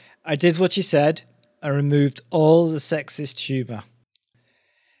I did what you said and removed all the sexist humour.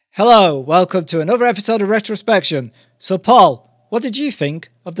 Hello, welcome to another episode of Retrospection. So, Paul, what did you think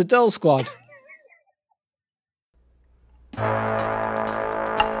of the Doll Squad?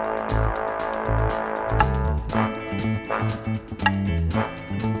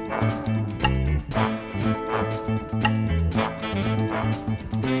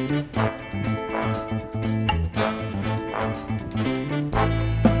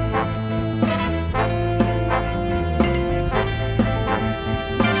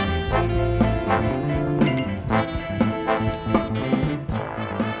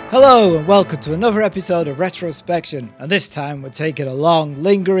 Hello and welcome to another episode of Retrospection, and this time we're taking a long,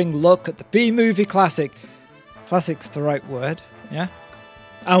 lingering look at the B-movie classic. Classic's the right word, yeah?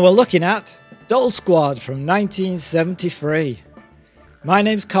 And we're looking at Doll Squad from 1973. My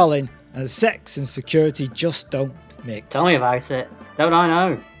name's Colin, and sex and security just don't mix. Tell me about it. Don't I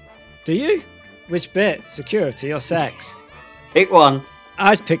know? Do you? Which bit? Security or sex? Pick one.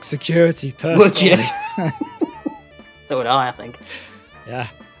 I'd pick security, personally. Would you? So would I think. Yeah.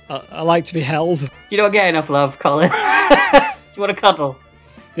 I like to be held. You don't get enough love, Colin. Do you want to cuddle?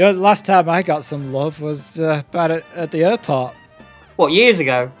 The last time I got some love was back at the airport. What, years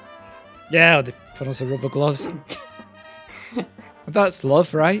ago? Yeah, they put on some rubber gloves. That's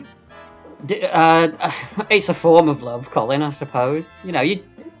love, right? It's a form of love, Colin, I suppose. You know,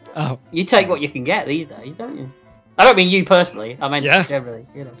 you take what you can get these days, don't you? I don't mean you personally. I mean generally,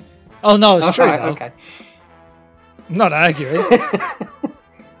 you know. Oh, no, it's true, though. Okay. I'm not arguing.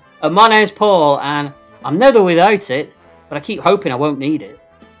 My name's Paul, and I'm never without it, but I keep hoping I won't need it.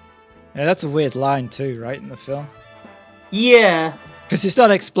 Yeah, that's a weird line too, right, in the film? Yeah. Because it's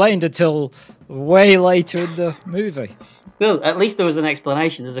not explained until way later in the movie. Well, at least there was an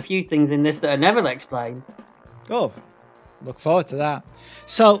explanation. There's a few things in this that are never explained. Oh, look forward to that.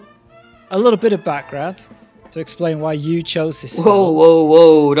 So, a little bit of background to explain why you chose this film.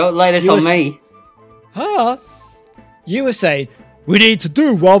 Whoa, don't lay this on me. You were saying, we need to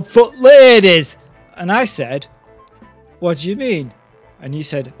do 1 foot ladies. And I said, what do you mean? And you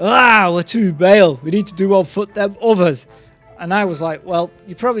said, we're too male. We need to do 1 foot them others. And I was like, well,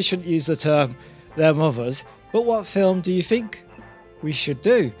 you probably shouldn't use the term them others. But what film do you think we should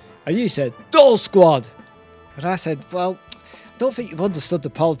do? And you said, Doll Squad. And I said, well, I don't think you've understood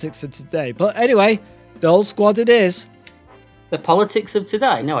the politics of today. But anyway, Doll Squad it is. The politics of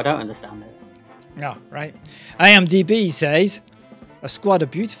today? No, I don't understand it. No, right. IMDb says, a squad of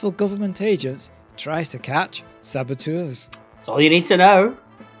beautiful government agents tries to catch saboteurs. That's all you need to know.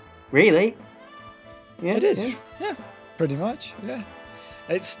 Really? Yeah, it is. Yeah, pretty much. Yeah.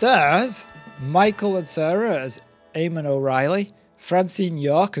 It stars Michael and Sarah as Eamon O'Reilly, Francine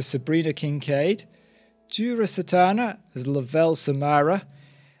York as Sabrina Kincaid, Tura Satana as Lavelle Samara,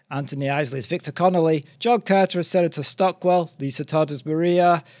 Anthony Isley as Victor Connolly, John Carter as Senator Stockwell, Lisa Todd as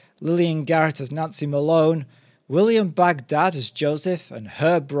Maria, Lillian Garrett as Nancy Malone, William Baghdad as Joseph, and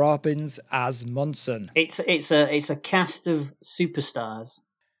Herb Robbins as Munson. It's a cast of superstars.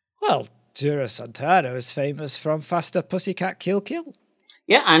 Well, Tura Santana is famous from Faster Pussycat Kill Kill.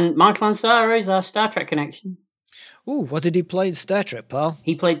 Yeah, and Michael Ansara is our Star Trek connection. Ooh, what did he play in Star Trek, Paul?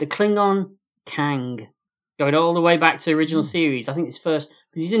 He played the Klingon Kang, going all the way back to the original series. I think it's first,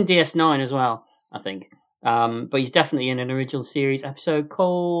 because he's in DS9 as well, I think. But he's definitely in an original series episode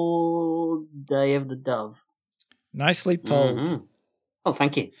called Day of the Dove. Nicely pulled. Mm-hmm. Oh,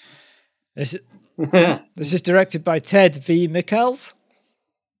 thank you. This is directed by Ted V. Michels.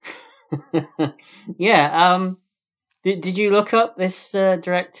 Yeah. Did you look up this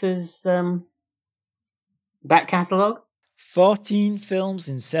director's back catalogue? 14 films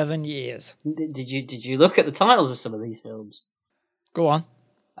in 7 years. Did you look at the titles of some of these films? Go on.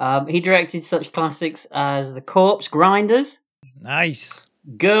 He directed such classics as The Corpse Grinders. Nice.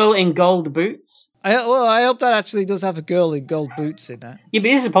 Girl in Gold Boots. I hope that actually does have a girl in gold boots in it. You'd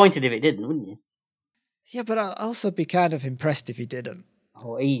be disappointed if it didn't, wouldn't you? Yeah, but I'd also be kind of impressed if he didn't.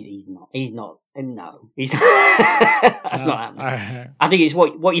 Oh, he's not. No, he's not. That's not happening. Right. I think it's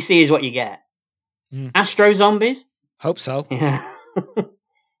what you see is what you get. Astro Zombies. Hope so. Yeah.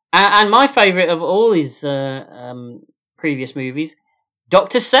 And my favourite of all his previous movies,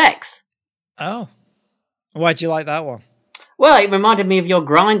 Dr. Sex. Oh. Why'd you like that one? Well, it reminded me of your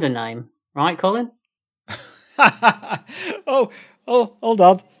Grindr name. Right, Colin? oh, hold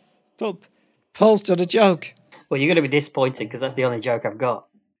on. Paul's done a joke. Well, you're going to be disappointed because that's the only joke I've got.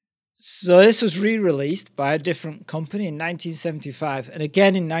 So this was re-released by a different company in 1975 and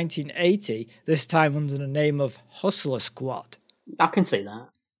again in 1980, this time under the name of Hustler Squad. I can see that.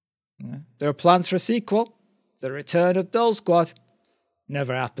 Yeah. There are plans for a sequel, The Return of Doll Squad.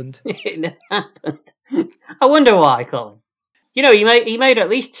 Never happened. It never happened. I wonder why, Colin. You know, he made at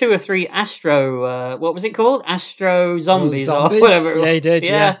least 2 or 3 Astro. What was it called? Astro Zombies, or whatever. Yeah, he did.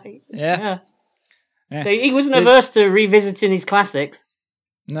 Yeah. Yeah. So he wasn't averse to revisiting his classics.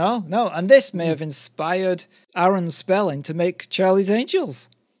 No, and this may have inspired Aaron Spelling to make Charlie's Angels.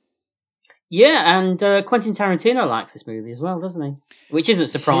 Yeah, and Quentin Tarantino likes this movie as well, doesn't he? Which isn't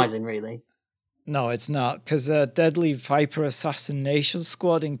surprising, really. No, it's not, because Deadly Viper Assassination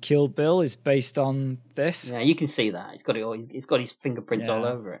Squad in Kill Bill is based on this. Yeah, you can see that. It's got his fingerprints all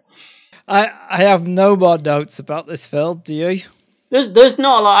over it. I have no more notes about this film, do you? There's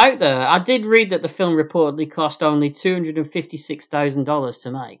not a lot out there. I did read that the film reportedly cost only $256,000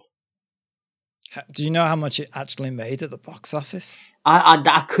 to make. Do you know how much it actually made at the box office?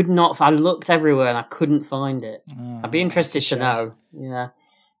 I could not. I looked everywhere and I couldn't find it. I'd be interested to know. Yeah.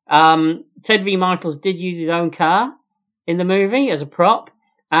 Ted V. Michaels did use his own car in the movie as a prop,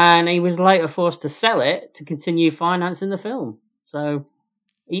 and he was later forced to sell it to continue financing the film. So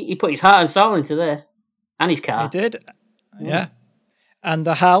he put his heart and soul into this, and his car. He did, yeah. And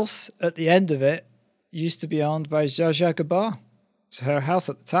the house at the end of it used to be owned by Zsa Zsa Gabor. It's her house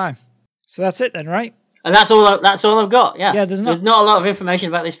at the time. So that's it then, right? And that's all I've got, yeah. Yeah, there's not a lot of information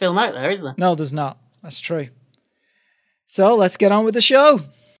about this film out there, is there? No, there's not. That's true. So let's get on with the show.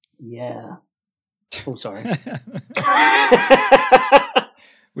 Yeah. Oh, sorry.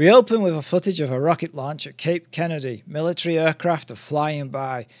 We open with a footage of a rocket launch at Cape Kennedy. Military aircraft are flying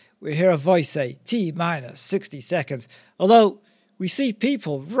by. We hear a voice say, T-minus 60 seconds. Although we see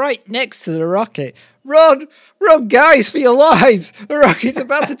people right next to the rocket. Run, guys, for your lives. The rocket's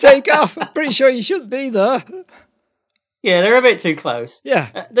about to take off. I'm pretty sure you shouldn't be there. Yeah, they're a bit too close.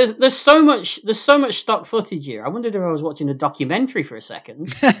 Yeah. There's so much stock footage here. I wondered if I was watching a documentary for a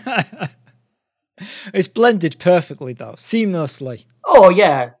second. It's blended perfectly, though, seamlessly. Oh,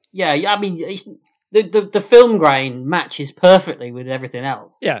 yeah. I mean, the film grain matches perfectly with everything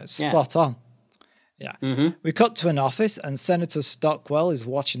else. Yeah, spot on. Yeah. Mm-hmm. We cut to an office, and Senator Stockwell is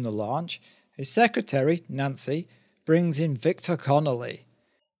watching the launch. His secretary, Nancy, brings in Victor Connolly.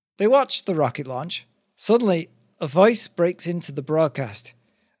 They watch the rocket launch. Suddenly, a voice breaks into the broadcast.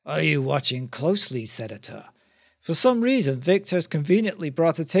 Are you watching closely, Senator? For some reason, Victor has conveniently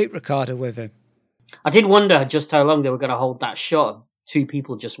brought a tape recorder with him. I did wonder just how long they were going to hold that shot of 2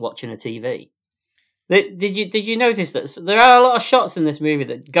 people just watching a TV. Did you notice that there are a lot of shots in this movie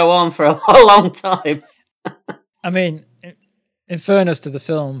that go on for a long time? I mean, in fairness to the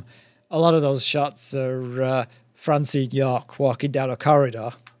film, a lot of those shots are Francine York walking down a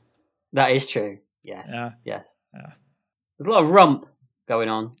corridor. That is true. Yes. Yeah. Yes. Yeah. There's a lot of rump going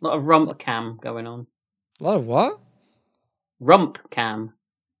on. A lot of rump cam going on. A lot of what? Rump cam.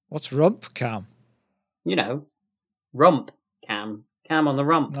 What's rump cam? You know, rump cam. Cam on the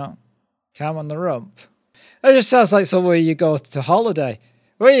rump. No. Cam on the rump. That just sounds like somewhere you go to holiday.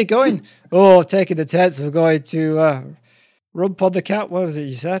 Where are you going? Oh, taking the tents. We're going to rump on the cat. What was it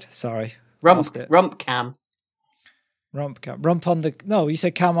you said? Sorry. Rump cam. Rump cam. Rump on the... No, you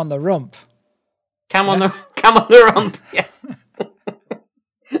said cam on the rump. Cam on the rump, yes.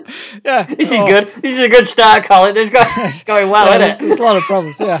 Yeah. This is good. This is a good start, Colin. It's going well, isn't it? There's a lot of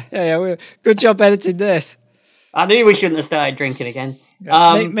problems. Yeah. Good job editing this. I knew we shouldn't have started drinking again.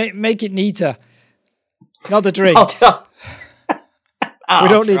 Make it neater. Not the drinks. Oh, we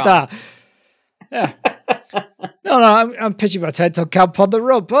don't need that. Yeah. No, I'm pitching my tent on Camp on the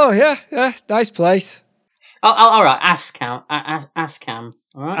Rump. Oh, yeah. Nice place. All right. Ass-cam. All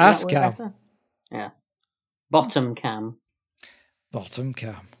right. Ass-cam. Yeah. Bottom cam. Bottom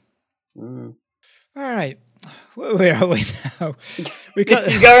cam. Mm. All right. Where are we now? This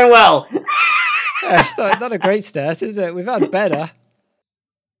is going well. Yeah, it's not a great start, is it? We've had better.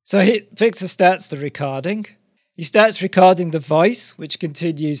 So Victor starts the recording. He starts recording the voice, which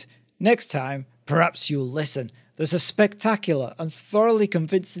continues, next time, perhaps you'll listen. There's a spectacular and thoroughly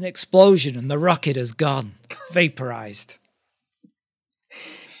convincing explosion and the rocket has gone. Vaporized.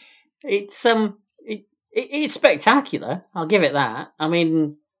 It's spectacular. I'll give it that. I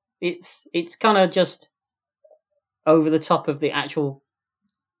mean, it's kind of just over the top of the actual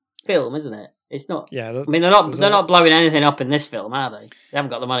film, isn't it? It's not. Yeah. I mean, they're not blowing anything up in this film, are they? They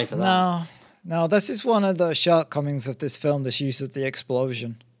haven't got the money for that. No. This is one of the shortcomings of this film. This use of the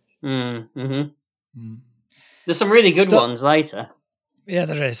explosion. Mm-hmm. Mm. There's some really good ones later. Yeah,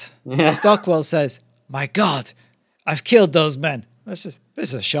 there is. Yeah. Stockwell says, "My God, I've killed those men." This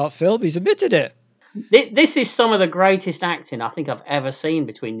is a short film. He's admitted it. This is some of the greatest acting I think I've ever seen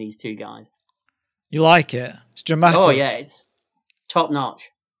between these two guys. You like it? It's dramatic. Oh yeah, it's top notch.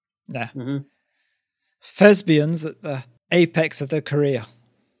 Yeah. Mm-hmm. Thespians at the apex of their career.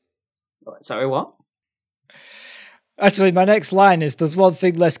 Sorry, what? Actually, my next line is, there's one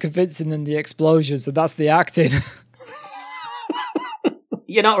thing less convincing than the explosions, and that's the acting.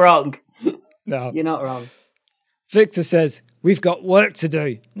 You're not wrong. No. You're not wrong. Victor says, we've got work to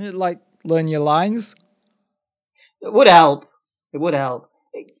do. Like, learn your lines. It would help. It would help.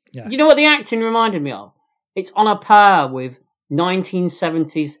 Yeah. You know what the acting reminded me of? It's on a par with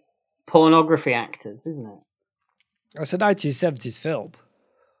 1970s pornography actors, isn't it? It's a 1970s film.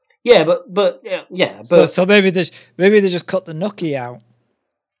 Yeah, but So maybe they just cut the nookie out.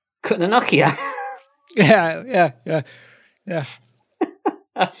 Cut the Nokia. Yeah.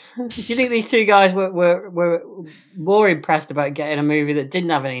 Do you think these two guys were more impressed about getting a movie that didn't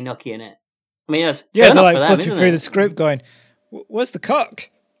have any Nokia in it? I mean, that's Yeah, they're like flipping through the script going, where's the cock?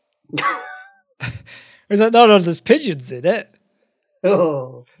 He's like, no, there's pigeons in it.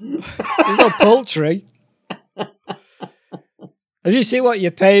 Oh. There's no poultry. Have you seen what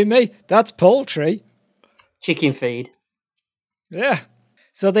you're paying me? That's poultry. Chicken feed. Yeah.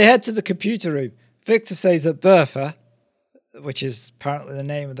 So they head to the computer room. Victor says that Bertha, which is apparently the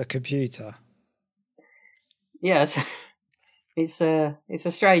name of the computer. Yes. It's a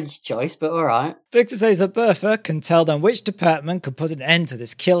strange choice, but all right. Victor says that Bertha can tell them which department can put an end to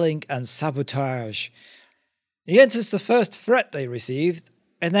this killing and sabotage. He enters the first threat they received,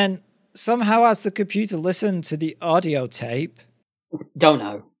 and then somehow has the computer listen to the audio tape. Don't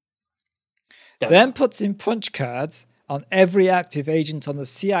know. Then puts in punch cards on every active agent on the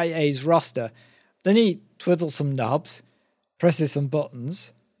CIA's roster. Then he twiddles some knobs, presses some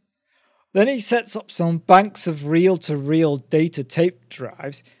buttons. Then he sets up some banks of reel-to-reel data tape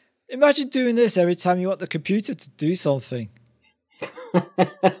drives. Imagine doing this every time you want the computer to do something.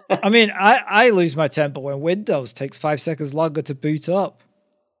 I mean, I lose my temper when Windows takes 5 seconds longer to boot up.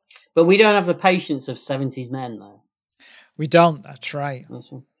 But we don't have the patience of 70s men, though. We don't, that's right.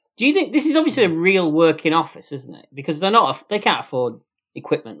 Do you think this is obviously a real working office, isn't it? Because they can't afford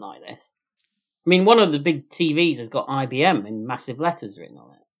equipment like this. I mean, one of the big TVs has got IBM in massive letters written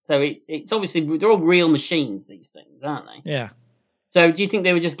on it. So it's obviously, they're all real machines, these things, aren't they? Yeah. So do you think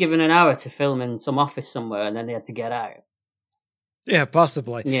they were just given an hour to film in some office somewhere and then they had to get out? Yeah,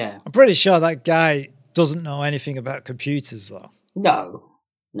 possibly. Yeah. I'm pretty sure that guy doesn't know anything about computers, though. No.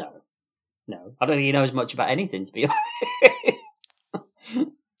 I don't think he knows much about anything, to be honest.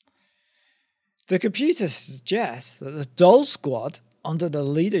 The computer suggests that the Doll Squad, under the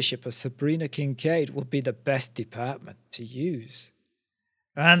leadership of Sabrina Kincaid, would be the best department to use.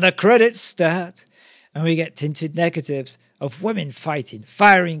 And the credits start, and we get tinted negatives of women fighting,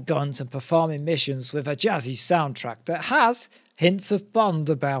 firing guns, and performing missions with a jazzy soundtrack that has hints of Bond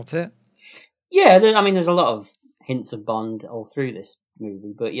about it. Yeah, I mean, there's a lot of hints of Bond all through this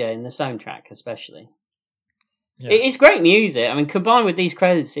movie, but yeah, in the soundtrack especially. Yeah. It's great music. I mean, combined with these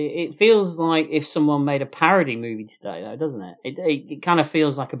credits, it feels like if someone made a parody movie today, though, doesn't it? It kind of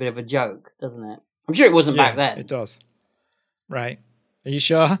feels like a bit of a joke, doesn't it? I'm sure it wasn't back then. It does. Right. Are you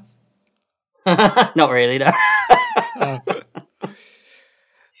sure? Not really, no.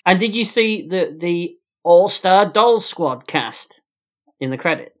 And did you see the All-Star Doll Squad cast in the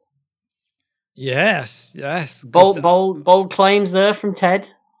credits? Yes. Bold claims there from Ted.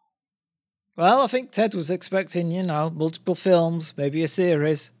 Well, I think Ted was expecting, multiple films, maybe a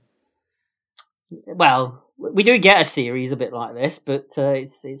series. Well, we do get a series a bit like this, but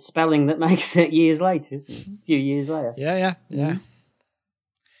it's spelling that makes it years later, isn't it? A few years later. Yeah. Mm-hmm.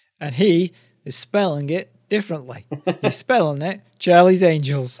 And he is spelling it differently. He's spelling it Charlie's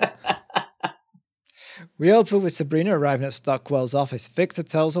Angels. We open with Sabrina arriving at Stockwell's office. Victor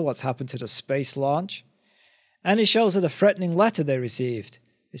tells her what's happened to the space launch, and he shows her the threatening letter they received.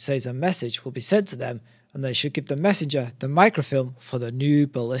 It says a message will be sent to them, and they should give the messenger the microfilm for the new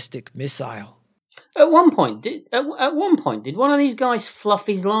ballistic missile. At one point, did one of these guys fluff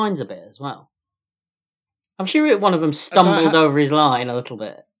his lines a bit as well? I'm sure one of them stumbled over his line a little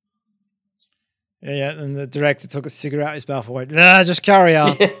bit. Yeah, and the director took a cigarette out of his mouth and went, "Nah, just carry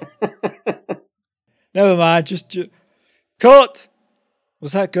on." Never mind, just cut.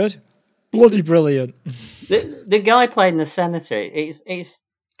 Was that good? Bloody brilliant. The guy playing the senator, it's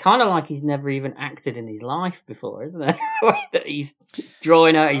kind of like he's never even acted in his life before, isn't it? The way that he's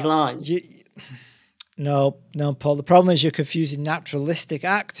drawing out his lines. No, Paul. The problem is you're confusing naturalistic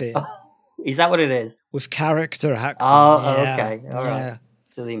acting. Oh, is that what it is? With character acting. Oh, yeah, okay. All right.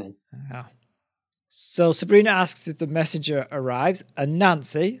 Silly man. Yeah. So Sabrina asks if the messenger arrives, and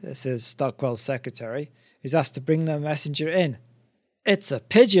Nancy, this is Stockwell's secretary, is asked to bring the messenger in. It's a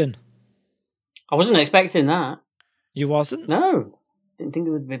pigeon. I wasn't expecting that. You wasn't? No. Didn't think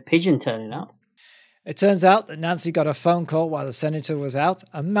there would be a pigeon turning up. It turns out that Nancy got a phone call while the senator was out.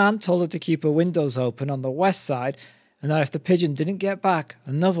 A man told her to keep her windows open on the west side, and that if the pigeon didn't get back,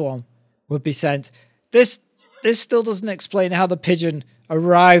 another one would be sent. This still doesn't explain how the pigeon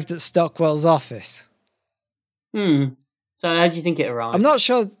arrived at Stockwell's office. So how do you think it arrived? I'm not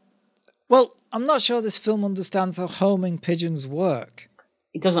sure. Well, I'm not sure this film understands how homing pigeons work.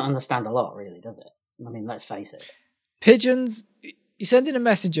 It doesn't understand a lot, really, does it? I mean, let's face it. Pigeons, you send in a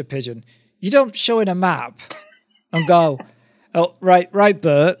messenger pigeon. You don't show in a map and go, oh, right,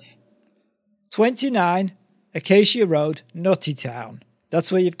 Bert, 29 Acacia Road, Nutty Town.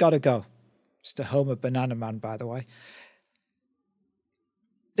 That's where you've got to go. It's the home of Banana Man, by the way.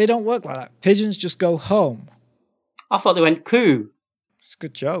 They don't work like that. Pigeons just go home. I thought they went coo. It's a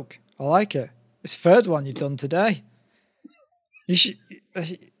good joke. I like it. It's the third one you've done today. You should.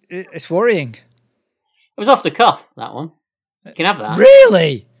 It's worrying. It was off the cuff, that one. You can have that.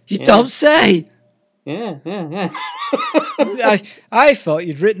 Really? You don't say. Yeah. I thought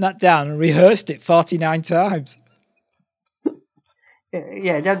you'd written that down and rehearsed it 49 times.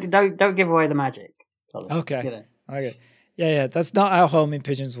 Yeah, don't give away the magic. Okay. You know. Okay. Yeah. That's not how homing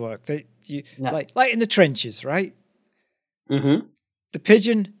pigeons work. No. Like in the trenches, right? Mm-hmm. The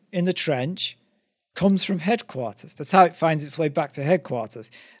pigeon in the trench comes from headquarters. That's how it finds its way back to headquarters.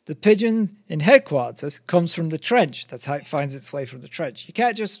 The pigeon in headquarters comes from the trench. That's how it finds its way from the trench. You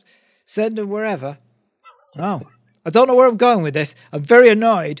can't just send them wherever. No. I don't know where I'm going with this. I'm very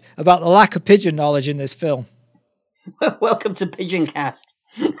annoyed about the lack of pigeon knowledge in this film. Welcome to Pigeon Cast.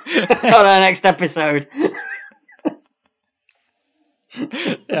 On our next episode.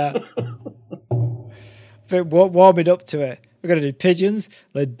 Yeah. Warming up to it. We're going to do pigeons,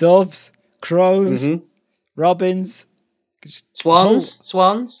 the doves, crows, robins,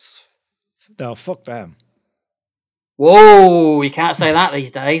 swans. No, fuck them. Whoa, you can't say that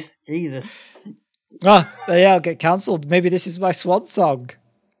these days. Jesus. Oh, yeah, I'll get cancelled. Maybe this is my swan song.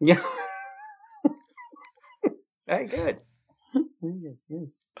 Yeah. Very good.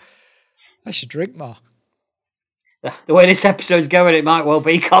 I should drink more. The way this episode's going, it might well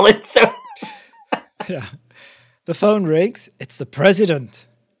be, Colin. So. Yeah. The phone rings. It's the president.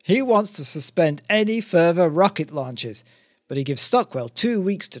 He wants to suspend any further rocket launches, but he gives Stockwell 2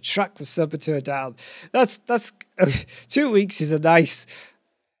 weeks to track the saboteur down. That's 2 weeks is a nice.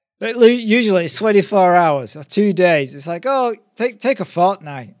 Usually it's 24 hours or 2 days. It's like, oh, take a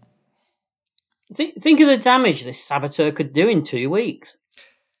fortnight. Think of the damage this saboteur could do in 2 weeks.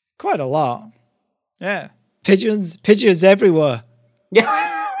 Quite a lot. Yeah. Pigeons everywhere.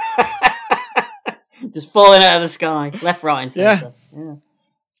 Yeah. Just falling out of the sky, left, right, and centre. Yeah.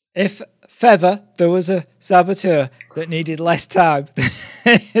 If ever there was a saboteur that needed less time,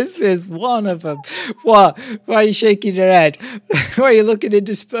 this is one of them. What? Why are you shaking your head? Why are you looking in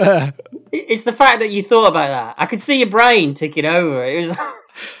despair? It's the fact that you thought about that. I could see your brain ticking over. It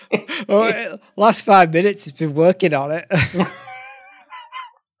was. Last 5 minutes, it's been working on it.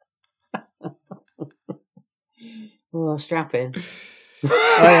 Oh, strap in.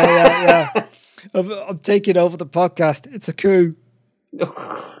 Yeah. I'm taking over the podcast. It's a coup.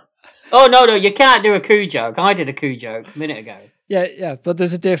 Oh, no, you can't do a coup joke. I did a coup joke a minute ago. Yeah, but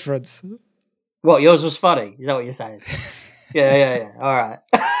there's a difference. What, yours was funny? Is that what you're saying? Yeah. All right.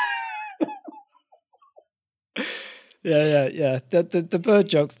 Yeah. The bird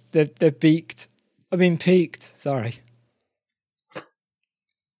jokes, they're peaked. Sorry.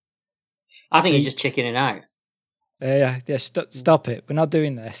 I think you're just chickening out. Yeah. Stop it. We're not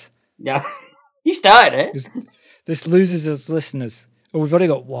doing this. Yeah. You started it. This loses us listeners. Oh, we've only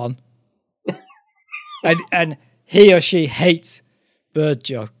got one. and he or she hates bird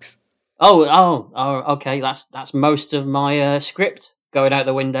jokes. Oh, okay. That's most of my script going out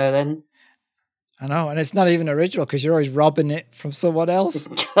the window then. I know, and it's not even original because you're always robbing it from someone else.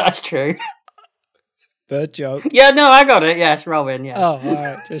 That's true. Bird joke. Yeah, no, I got it. Yes, Robin. Yeah. Oh, all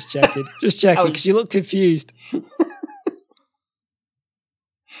right. Just checking because you look confused.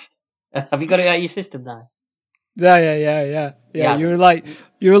 Have you got it out of your system now? Yeah. You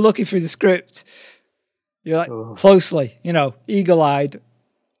were looking through the script. You're like closely, eagle-eyed.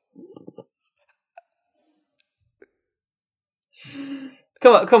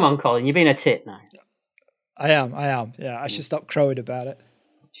 Come on, Colin. You've been a tit now. I am. Yeah, I should stop crowing about it.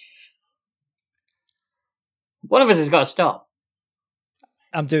 One of us has got to stop.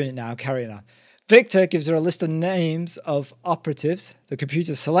 I'm doing it now. Carrying on. Victor gives her a list of names of operatives the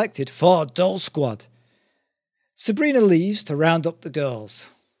computer selected for Dole Squad. Sabrina leaves to round up the girls.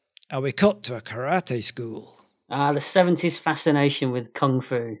 And we cut to a karate school. The 70s fascination with kung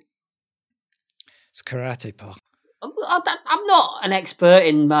fu. It's karate, Paul. I'm not an expert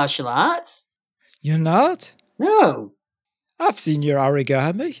in martial arts. You're not? No. I've seen your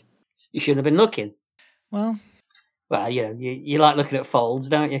origami. You shouldn't have been looking. Well, you like looking at folds,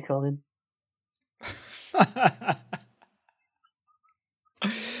 don't you, Colin? I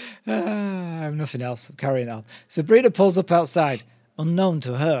have nothing else. I'm carrying on. Sabrina pulls up outside. Unknown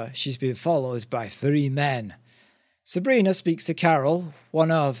to her, she's been followed by 3 men. Sabrina speaks to Carol,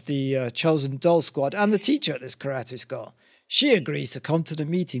 one of the chosen doll squad, and the teacher at this karate school. She agrees to come to the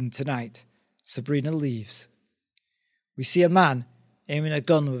meeting tonight. Sabrina leaves. We see a man aiming a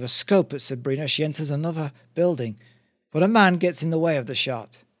gun with a scope at Sabrina as she enters another building, but a man gets in the way of the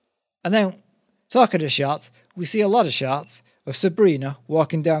shot. And then, talking to shots, we see a lot of shots of Sabrina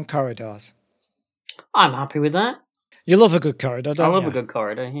walking down corridors. I'm happy with that. You love a good corridor, don't you? I love a good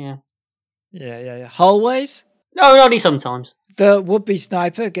corridor, yeah. Yeah. Hallways? No, only sometimes. The would-be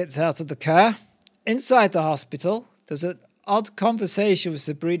sniper gets out of the car. Inside the hospital, there's an odd conversation with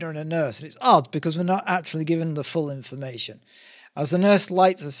Sabrina and a nurse. And it's odd because we're not actually given the full information. As the nurse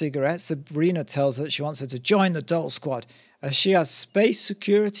lights a cigarette, Sabrina tells her that she wants her to join the doll squad as she has space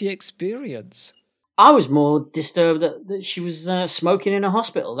security experience. I was more disturbed that she was smoking in a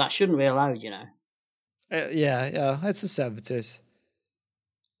hospital. That shouldn't be allowed, you know. Yeah, it's the 70s.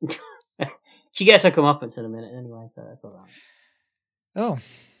 She gets her comeuppance in a minute anyway, so that's all right. Oh,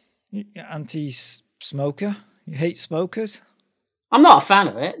 you're anti-smoker? You hate smokers? I'm not a fan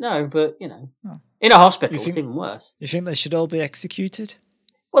of it, no, but, you know, in a hospital, it's even worse. You think they should all be executed?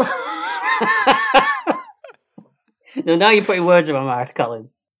 Well, no, now you're putting words in my mouth, Colin.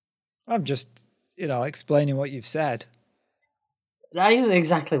 I'm just, explaining what you've said. That isn't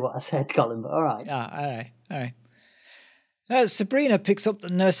exactly what I said, Colin, but all right. All right. Sabrina picks up the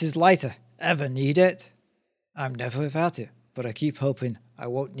nurse's lighter. Ever need it? I'm never without it, but I keep hoping I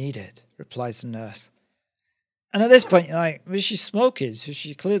won't need it, replies the nurse. And at this point, you're like, well, she's smoking, so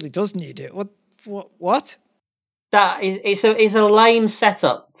she clearly does need it. What? That is, it's a lame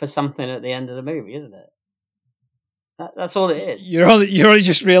setup for something at the end of the movie, isn't it? That's all it is. You're only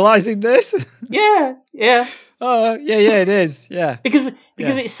just realising this? Yeah. Oh, yeah, it is. Yeah. Because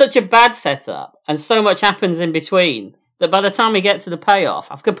it's such a bad setup and so much happens in between that by the time we get to the payoff,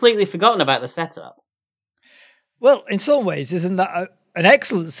 I've completely forgotten about the setup. Well, in some ways, isn't that an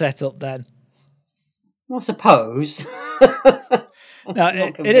excellent setup then? I suppose. No,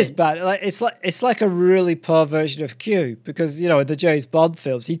 it is bad. It's like a really poor version of Q because in the James Bond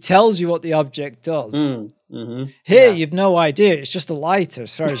films, he tells you what the object does. Mm-hmm. Here, you've no idea. It's just a lighter,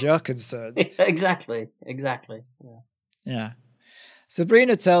 as far as you're concerned. Exactly. Yeah.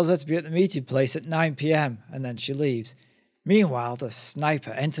 Sabrina tells her to be at the meeting place at 9 p.m. and then she leaves. Meanwhile, the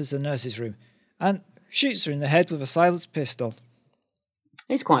sniper enters the nurse's room and shoots her in the head with a silenced pistol.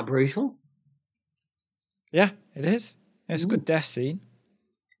 It's quite brutal. Yeah, it is. It's a good death scene.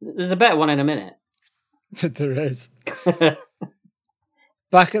 There's a better one in a minute. There is.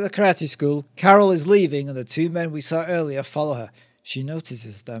 Back at the karate school, Carol is leaving and the 2 men we saw earlier follow her. She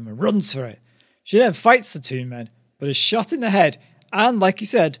notices them and runs for it. She then fights the 2 men, but is shot in the head and, like you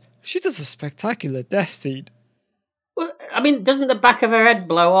said, she does a spectacular death scene. Well, I mean, doesn't the back of her head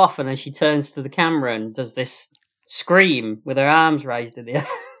blow off and then she turns to the camera and does this scream with her arms raised in the air?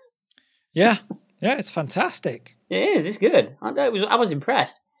 Yeah, it's fantastic. It is, it's good. I was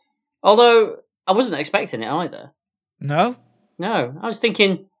impressed. Although, I wasn't expecting it either. No, I was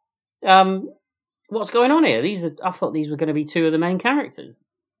thinking, what's going on here? I thought these were going to be 2 of the main characters,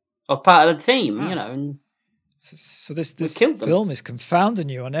 or part of the team, And so this film is confounding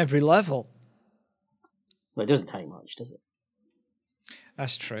you on every level. Well, it doesn't take much, does it?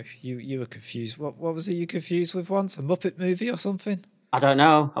 That's true. You were confused. What was it you confused with once? A Muppet movie or something? I don't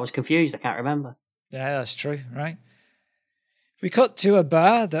know. I was confused. I can't remember. Yeah, that's true, right? We cut to a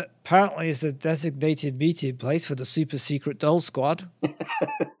bar that apparently is the designated meeting place for the super secret doll squad.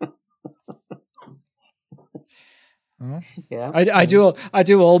 Yeah, I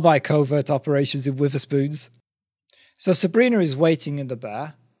do all my covert operations in Witherspoons. So Sabrina is waiting in the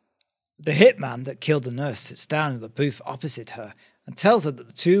bar. The hitman that killed the nurse sits down in the booth opposite her and tells her that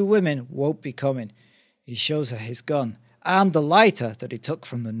the 2 women won't be coming. He shows her his gun and the lighter that he took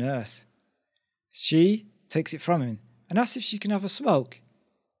from the nurse. She takes it from him and asks if she can have a smoke.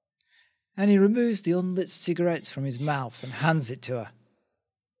 And he removes the unlit cigarettes from his mouth and hands it to her.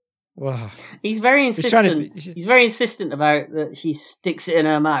 Wow. He's very insistent. He's very insistent about that she sticks it in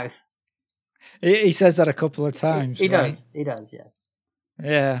her mouth. He says that a couple of times. He right? does. He does, yes.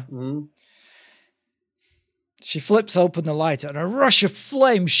 Yeah. Mm-hmm. She flips open the lighter and a rush of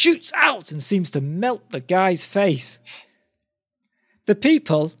flame shoots out and seems to melt the guy's face. The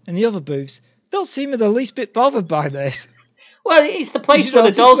people in the other booths don't seem the least bit bothered by this. Well, it's the place Did you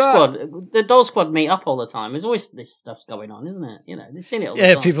where the notice Doll that? Squad, the Doll Squad meet up all the time. There's always this stuff's going on, isn't it? You know, they've seen it all the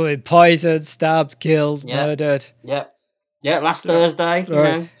Yeah, time. people been poisoned, stabbed, killed, Yeah. murdered. Yeah, last Thursday,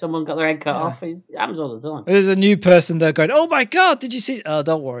 right. someone got their head cut off. It happens all the time. There's a new person there going, oh my God, did you see? Oh,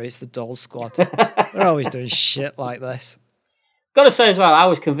 don't worry, it's the Doll Squad. They're always doing shit like this. Got to say as well, I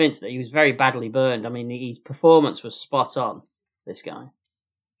was convinced that he was very badly burned. I mean, his performance was spot on, this guy.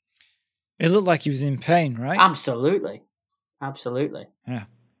 It looked like he was in pain, right? Absolutely. Yeah.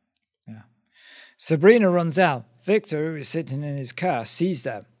 Sabrina runs out. Victor, who is sitting in his car, sees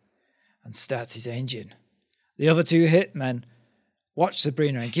them and starts his engine. The other two hitmen watch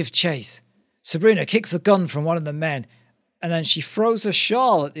Sabrina and give chase. Sabrina kicks a gun from one of the men, and then she throws a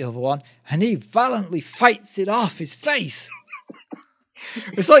shawl at the other one, and he violently fights it off his face.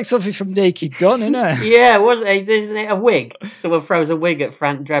 It's like something from Naked Gun, isn't it? Yeah, isn't it a wig? Someone throws a wig at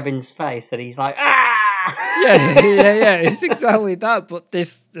Frank Drebin's face, and he's like, ah! Yeah. It's exactly that, but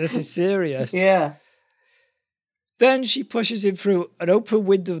this is serious. Yeah. Then she pushes him through an open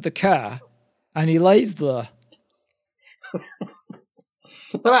window of the car, and he lays there.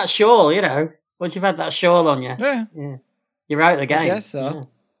 Well, that shawl, once you've had that shawl on you, Yeah. you're out of the game. I guess so.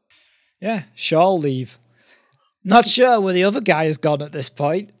 Yeah, shawl leave. Not sure where the other guy has gone at this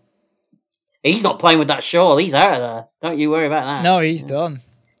point. He's not playing with that shawl. He's out of there. Don't you worry about that. No, he's done.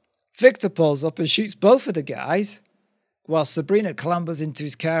 Victor pulls up and shoots both of the guys, while Sabrina clambers into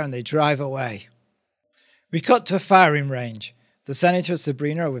his car and they drive away. We cut to a firing range. The senator and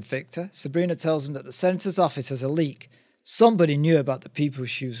Sabrina are with Victor. Sabrina tells him that the senator's office has a leak. Somebody knew about the people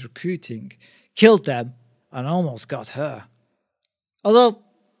she was recruiting, killed them, and almost got her. Although,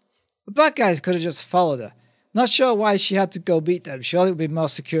 the bad guys could have just followed her. Not sure why she had to go beat them. Surely it would be more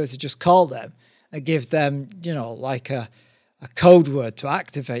secure to just call them and give them, like a code word to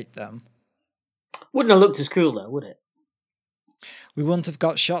activate them. Wouldn't have looked as cool, though, would it? We wouldn't have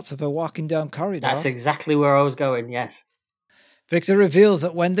got shots of her walking down corridors. That's exactly where I was going, yes. Victor reveals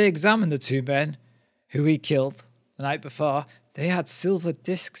that when they examined the two men who he killed the night before, they had silver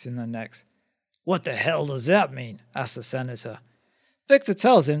discs in their necks. What the hell does that mean? Asks the senator. Victor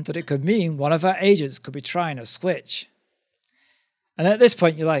tells him that it could mean one of our agents could be trying a switch. And at this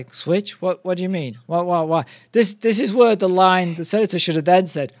point, you're like, switch? What do you mean? Why? This is where the senator should have then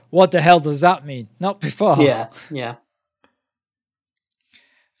said, what the hell does that mean? Not before. Yeah.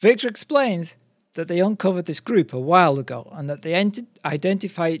 Victor explains that they uncovered this group a while ago and that they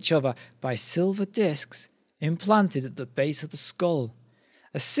identify each other by silver discs implanted at the base of the skull.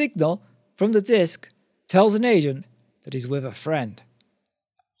 A signal from the disc tells an agent that he's with a friend.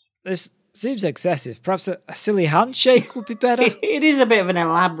 This seems excessive. Perhaps a silly handshake would be better. It is a bit of an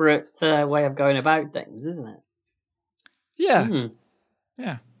elaborate way of going about things, isn't it? Yeah.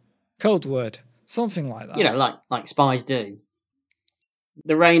 Yeah. Code word. Something like that. Like spies do.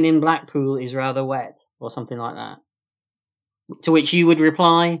 The rain in Blackpool is rather wet, or something like that. To which you would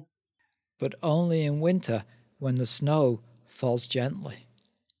reply, but only in winter when the snow falls gently.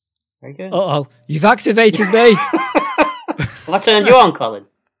 Very good. Uh-oh, you've activated me. Have I turned you on, Colin?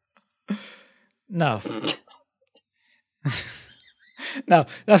 No. No,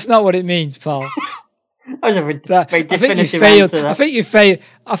 that's not what it means, Paul. That was a very definitive answer. I think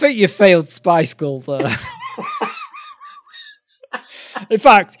you failed spy school there. In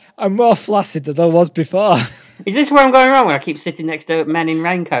fact, I'm more flaccid than I was before. Is this where I'm going wrong when I keep sitting next to men in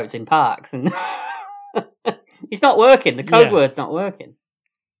raincoats in parks and it's not working? The code word's not working.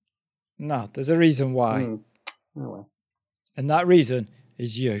 No, there's a reason why. Oh well. And that reason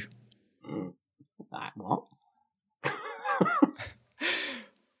is you. What?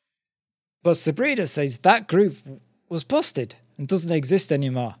 But Sabrina says that group was busted and doesn't exist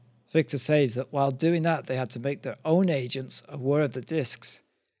anymore. Victor says that while doing that, they had to make their own agents aware of the discs.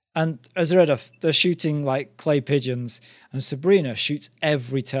 And as I read, they're shooting like clay pigeons, and Sabrina shoots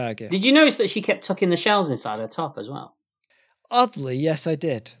every target. Did you notice that she kept tucking the shells inside her top as well? Oddly, yes, I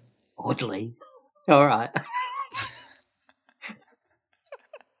did. Oddly? All right.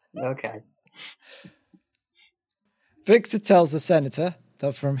 Okay. Victor tells the senator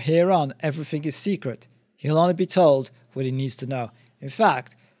that from here on, everything is secret. He'll only be told what he needs to know. In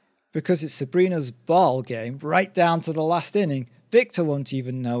fact, because it's Sabrina's ball game, right down to the last inning, Victor won't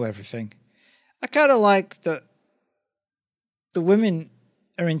even know everything. I kind of like that the women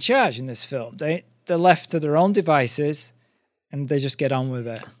are in charge in this film. They're left to their own devices, and they just get on with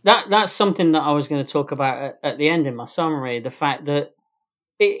it. That's something that I was going to talk about at the end in my summary. The fact that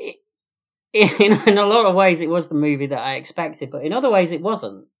in a lot of ways it was the movie that I expected, but in other ways it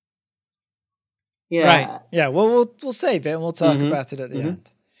wasn't. Yeah. Right. Yeah. Well, we'll save it and we'll talk about it at the end.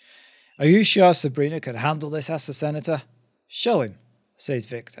 Are you sure Sabrina can handle this? Asked the senator. Show him, says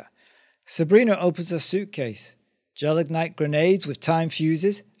Victor. Sabrina opens her suitcase. Gelignite grenades with time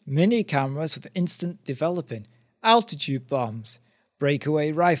fuses, mini cameras with instant developing, altitude bombs,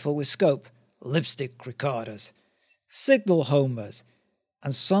 breakaway rifle with scope, lipstick recorders, signal homers,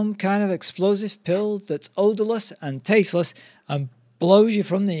 and some kind of explosive pill that's odorless and tasteless and blows you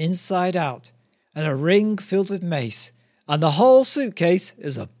from the inside out, and a ring filled with mace, and the whole suitcase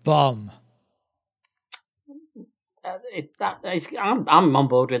is a bomb. I'm on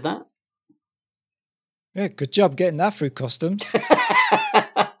board with that. Yeah, good job getting that through customs.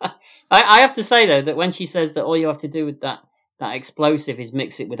 I have to say, though, that when she says that all you have to do with that explosive is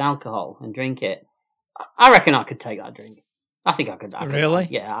mix it with alcohol and drink it, I reckon I could take that drink. I think I could. Really?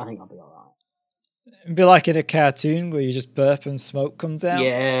 Yeah, I think I'll be all right. It'd be like in a cartoon where you just burp and smoke comes out.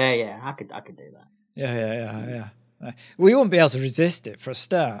 Yeah, I could do that. Yeah. We won't be able to resist it for a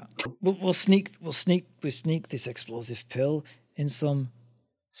start. We'll sneak this explosive pill in some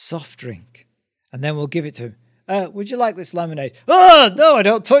soft drink, and then we'll give it to him. Would you like this lemonade? Oh no, I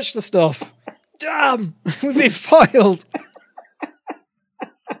don't touch the stuff. Damn, we've been foiled.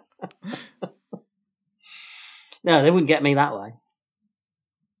 No, they wouldn't get me that way.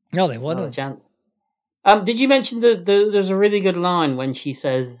 No, they wouldn't. Not a chance. Did you mention that there's a really good line when she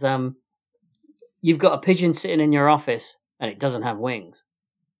says, "You've got a pigeon sitting in your office and it doesn't have wings"?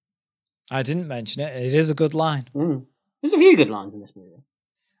 I didn't mention it. It is a good line. There's a few good lines in this movie.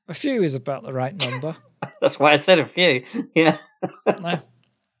 A few is about the right number. That's why I said a few. Yeah. No.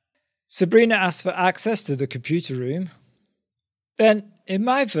 Sabrina asks for access to the computer room. Then, in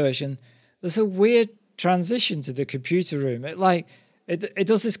my version, there's a weird transition to the computer room. It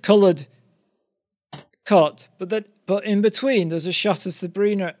does this coloured cut, but in between there's a shot of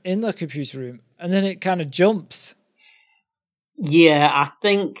Sabrina in the computer room, and then it kind of jumps. Yeah, I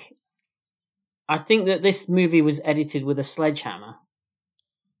think that this movie was edited with a sledgehammer.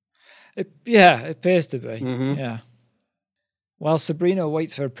 It appears to be. Mm-hmm. Yeah. While Sabrina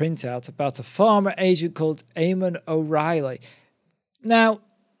waits for a printout about a former agent called Eamon O'Reilly. Now,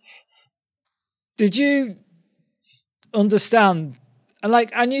 did you understand?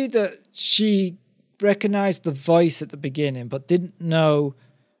 I knew that she recognized the voice at the beginning, but didn't know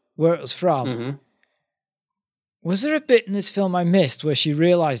where it was from. Mm-hmm. Was there a bit in this film I missed where she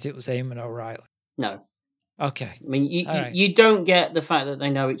realized it was Eamon O'Reilly? No. Okay. I mean, you don't get the fact that they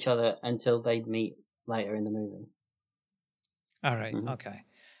know each other until they meet later in the movie. All right. Mm-hmm. Okay.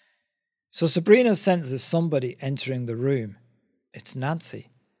 So Sabrina senses somebody entering the room. It's Nancy,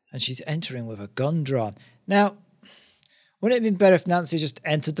 and she's entering with a gun drawn. Now, wouldn't it have been better if Nancy just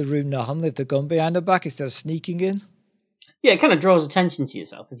entered the room now and left the gun behind her back instead of sneaking in? Yeah, it kind of draws attention to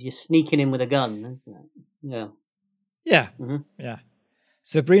yourself if you're sneaking in with a gun. Yeah. Yeah. Mm-hmm. Yeah.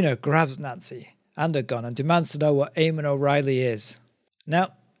 Sabrina grabs Nancy and a gun and demands to know what Eamon O'Reilly is.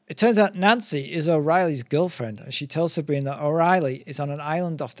 Now, it turns out Nancy is O'Reilly's girlfriend, and she tells Sabrina that O'Reilly is on an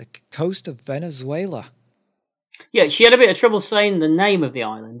island off the coast of Venezuela. Yeah, she had a bit of trouble saying the name of the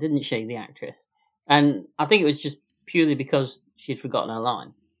island, didn't she, the actress? And I think it was just purely because she'd forgotten her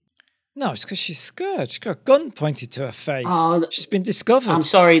line. No, it's because she's scared. She's got a gun pointed to her face. Oh, she's been discovered. I'm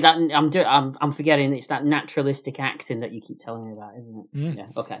sorry that I'm forgetting. It's that naturalistic acting that you keep telling me about, isn't it? Mm. Yeah.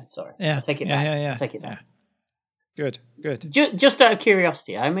 Okay. Sorry. Yeah. I'll take it back. Yeah. Take it back. Good. Just out of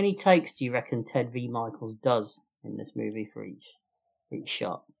curiosity, how many takes do you reckon Ted V. Michaels does in this movie for each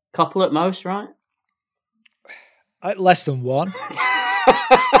shot? Couple at most, right? Less than one.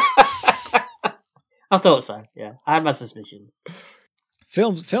 I thought so. Yeah, I had my suspicions.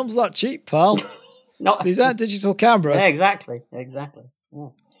 Film's not cheap, pal. These aren't digital cameras. Yeah, exactly. Yeah.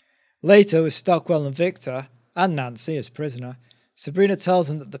 Later, with Stockwell and Victor, and Nancy as prisoner, Sabrina tells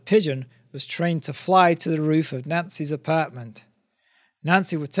them that the pigeon was trained to fly to the roof of Nancy's apartment.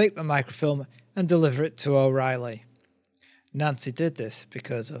 Nancy would take the microfilm and deliver it to O'Reilly. Nancy did this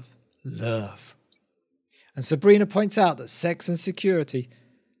because of love. And Sabrina points out that sex and security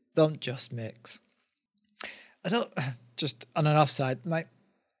don't just mix. Just on an offside,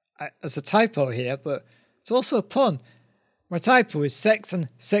 there's a typo here, but it's also a pun. My typo is sex and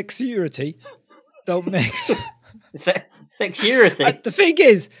sexurity don't mix. Sexurity? The thing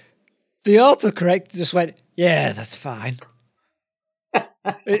is, the autocorrect just went, yeah, that's fine.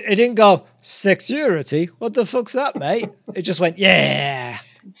 It didn't go, sexurity? What the fuck's that, mate? It just went, yeah,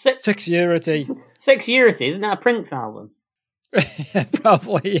 sexurity. Sexurity, isn't that a Prince album?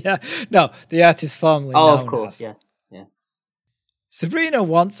 Probably, yeah. No, the artist formerly known of course, as. Yeah. Sabrina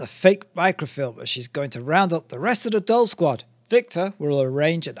wants a fake microfilm as she's going to round up the rest of the Dole Squad. Victor will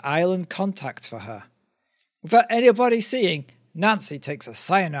arrange an island contact for her. Without anybody seeing, Nancy takes a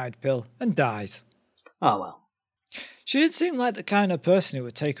cyanide pill and dies. Oh, well. She didn't seem like the kind of person who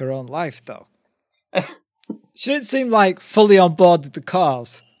would take her own life, though. She didn't seem like fully on board with the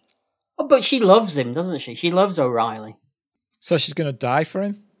cause. Oh, but she loves him, doesn't she? She loves O'Reilly. So she's going to die for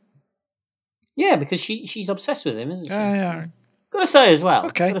him? Yeah, because she's obsessed with him, isn't she? Yeah. Gotta say as well.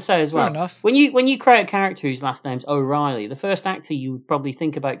 Okay, fair enough. When you create a character whose last name's O'Reilly, the first actor you would probably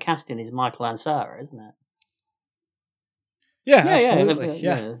think about casting is Michael Ansara, isn't it? Yeah, absolutely.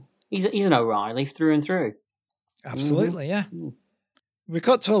 Yeah. He's an O'Reilly through and through. Absolutely, yeah. We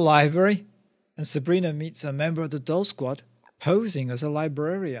cut to a library, and Sabrina meets a member of the Dole Squad posing as a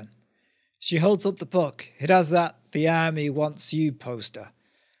librarian. She holds up the book. It has that "The Army Wants You" poster.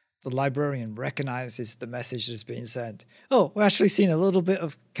 The librarian recognizes the message that's being sent. Oh, we're actually seeing a little bit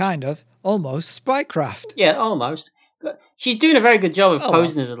of, almost spycraft. Yeah, almost. She's doing a very good job of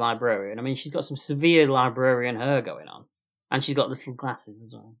posing as a librarian. I mean, she's got some severe librarian hair going on. And she's got little glasses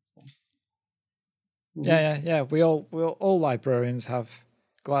as well. Yeah. All librarians have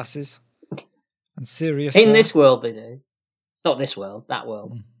glasses and serious. In this world, they do. Not this world. That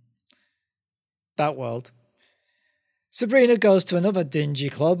world. That world. Sabrina goes to another dingy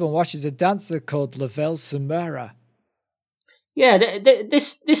club and watches a dancer called Lavelle Sumera. Yeah,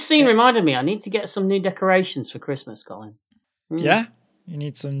 this scene reminded me. I need to get some new decorations for Christmas, Colin. Yeah, you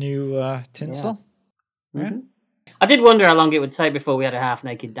need some new tinsel. Yeah. Mm-hmm. I did wonder how long it would take before we had a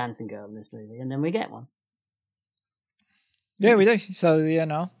half-naked dancing girl in this movie, and then we get one. Yeah, we do.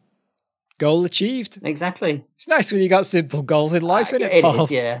 So, goal achieved. Exactly. It's nice when you got simple goals in life, isn't it, Paul?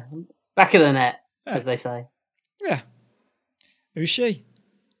 Is, yeah. Back of the net, as they say. Yeah. Who's she?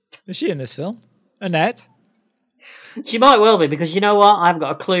 Is she in this film? Annette? She might well be, because you know what? I haven't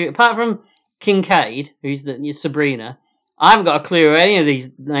got a clue. Apart from Kincaid, who's Sabrina, I haven't got a clue who any of these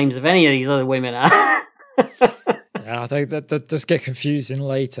names of any of these other women are. Yeah, I think that does get confusing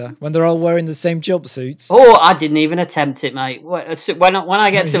later when they're all wearing the same jumpsuits. Oh, I didn't even attempt it, mate. When I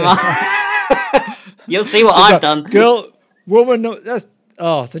get to my... You'll see what I've done. Girl, woman, they're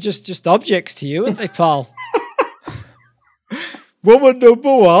just objects to you, aren't they, pal? Woman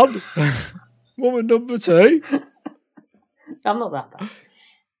number one. Woman number two. I'm not that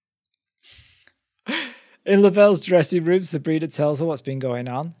bad. In Lavelle's dressing room, Sabrina tells her what's been going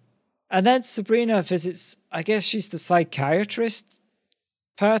on. And then Sabrina visits, I guess she's the psychiatrist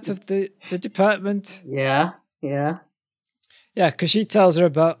part of the department. Yeah. Yeah, because she tells her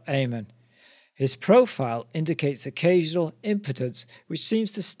about Eamon. His profile indicates occasional impotence, which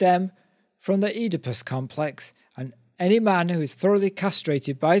seems to stem from the Oedipus complex, and any man who is thoroughly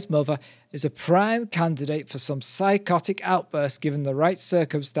castrated by his mother is a prime candidate for some psychotic outburst given the right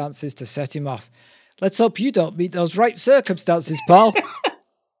circumstances to set him off. Let's hope you don't meet those right circumstances, Paul.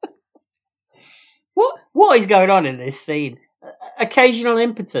 What is going on in this scene? Occasional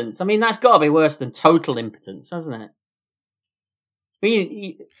impotence. I mean, that's got to be worse than total impotence, hasn't it? I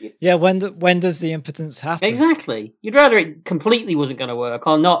mean, yeah, when does the impotence happen? Exactly. You'd rather it completely wasn't going to work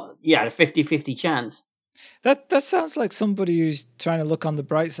or not, a 50-50 chance. That sounds like somebody who's trying to look on the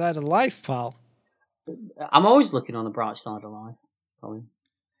bright side of life, pal. I'm always looking on the bright side of life, Colin.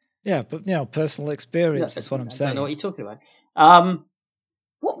 Yeah, but, personal experience is what I'm saying. I don't know what you're talking about.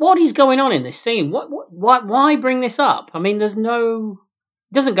 What is going on in this scene? Why bring this up? I mean, it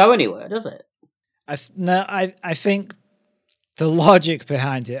doesn't go anywhere, does it? I think the logic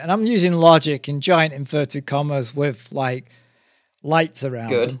behind it, and I'm using logic in giant inverted commas with like lights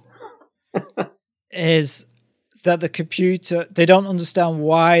around them, is that the computer, they don't understand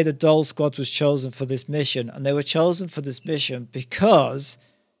why the Dole Squad was chosen for this mission, and they were chosen for this mission because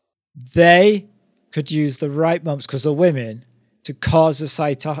they could use the right moments, because they're women, to cause a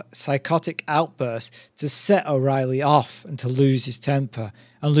psychotic outburst to set O'Reilly off and to lose his temper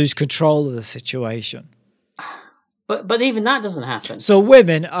and lose control of the situation. But even that doesn't happen. So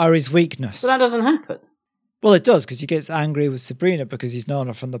women are his weakness. But that doesn't happen. Well, it does, because he gets angry with Sabrina because he's known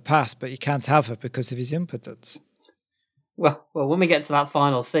her from the past, but he can't have her because of his impotence. Well, when we get to that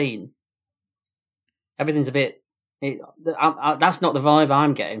final scene, everything's a bit... that's not the vibe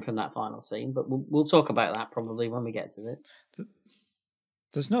I'm getting from that final scene, but we'll talk about that probably when we get to it.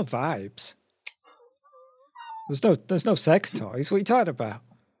 There's no vibes. There's no sex toys. What are you talking about?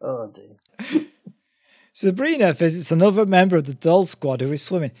 Oh, dear. Sabrina visits another member of the Dole Squad who is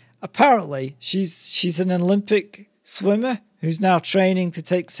swimming. Apparently, she's an Olympic swimmer who's now training to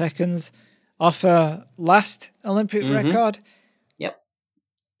take seconds off her last Olympic record. Yep.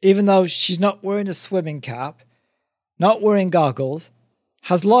 Even though she's not wearing a swimming cap, not wearing goggles,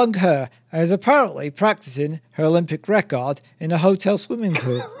 has long hair, and is apparently practicing her Olympic record in a hotel swimming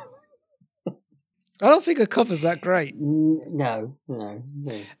pool. I don't think her cover's that great. No.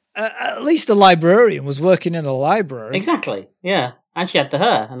 At least the librarian was working in a library. Exactly, yeah. And she had the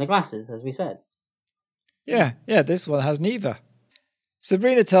hair and the glasses, as we said. Yeah, this one has neither.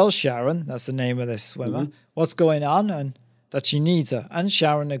 Sabrina tells Sharon, that's the name of this swimmer, what's going on and that she needs her, and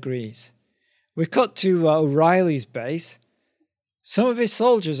Sharon agrees. We cut to O'Reilly's base. Some of his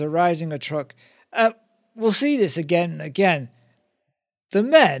soldiers are riding a truck. We'll see this again and again. The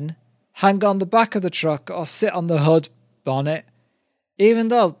men hang on the back of the truck or sit on the hood bonnet, even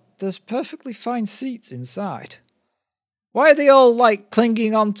though there's perfectly fine seats inside. Why are they all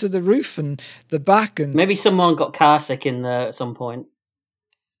clinging onto the roof and the back? And maybe someone got car sick in there at some point.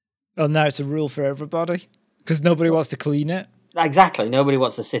 Oh, now it's a rule for everybody because nobody wants to clean it. Exactly, nobody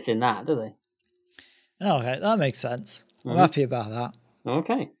wants to sit in that, do they? Okay, that makes sense. I'm happy about that.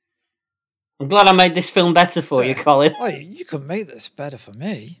 Okay. I'm glad I made this film better for you, Colin. Oh, you can make this better for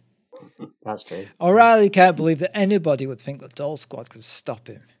me. That's true. O'Reilly can't believe that anybody would think the Doll Squad could stop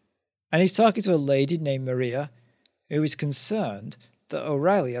him. And he's talking to a lady named Maria, who is concerned that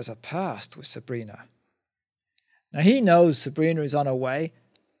O'Reilly has a past with Sabrina. Now, he knows Sabrina is on her way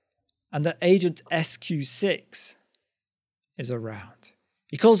and that Agent SQ6 is around.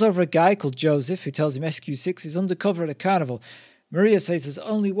 He calls over a guy called Joseph who tells him SQ6 is undercover at a carnival. Maria says there's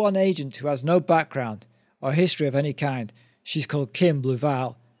only one agent who has no background or history of any kind. She's called Kim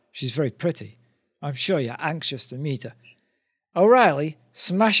Bluval. She's very pretty. I'm sure you're anxious to meet her. O'Reilly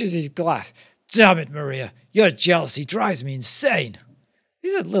smashes his glass. Damn it, Maria. Your jealousy drives me insane.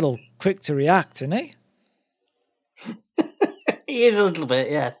 He's a little quick to react, isn't he? He is a little bit,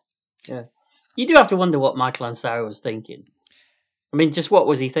 yes. Yeah. You do have to wonder what Michael Ansara was thinking. I mean, just what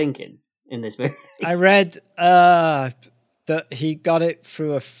was he thinking in this movie? I read that he got it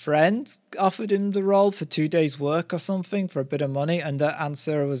through a friend, offered him the role for 2 days' work or something for a bit of money, and that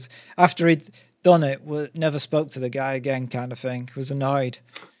Ansara was, after he'd done it, never spoke to the guy again kind of thing. He was annoyed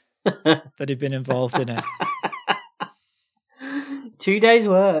that he'd been involved in it. 2 days'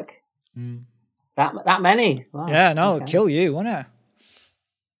 work. That many? Wow. Yeah, no, it'll kill you, won't it?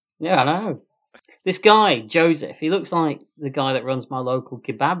 Yeah, I know. This guy, Joseph, he looks like the guy that runs my local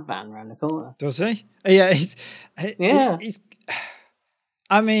kebab van around the corner. Does he? Yeah, he's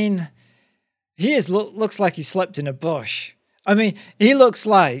I mean, looks like he slept in a bush. I mean, he looks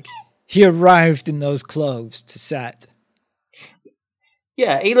like he arrived in those clothes to set.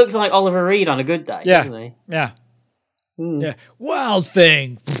 Yeah, he looks like Oliver Reed on a good day, doesn't he? Yeah. Yeah. Wild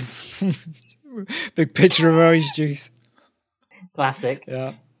Thing. Big picture of orange juice. Classic.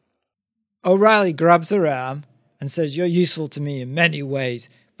 Yeah. O'Reilly grabs her arm and says, "You're useful to me in many ways,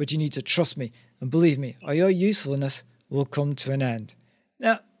 but you need to trust me and believe me, or your usefulness will come to an end."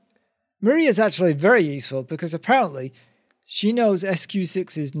 Now, Maria's actually very useful because apparently she knows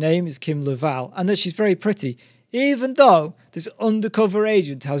SQ6's name is Kim Laval and that she's very pretty, even though this undercover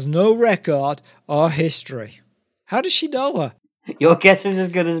agent has no record or history. How does she know her? Your guess is as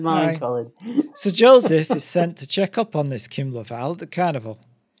good as mine, right. Colin. So Joseph is sent to check up on this Kim Laval at the carnival.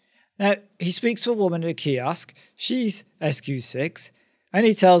 Now, he speaks to a woman at a kiosk. She's SQ6. And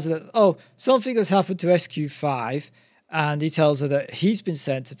he tells her that, something has happened to SQ5. And he tells her that he's been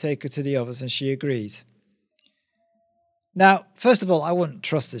sent to take her to the others, and she agrees. Now, first of all, I wouldn't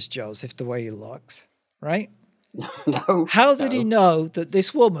trust this Joseph the way he looks, right? No. How did he know that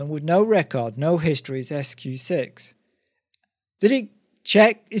this woman with no record, no history is SQ6? Did he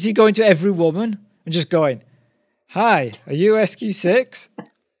check? Is he going to every woman and just going, "Hi, are you SQ6?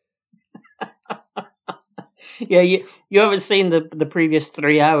 Yeah, you haven't seen the previous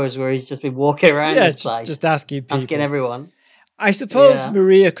 3 hours where he's just been walking around this place. Just asking people. Asking everyone. I suppose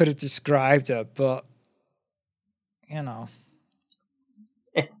Maria could have described her, but, you know.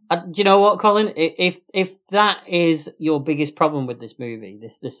 Do you know what, Colin? If that is your biggest problem with this movie,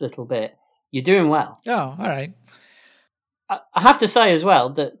 this little bit, you're doing well. Oh, all right. I have to say as well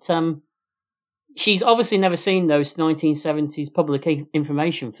that she's obviously never seen those 1970s public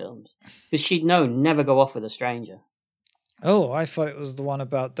information films because she'd know never go off with a stranger. Oh, I thought it was the one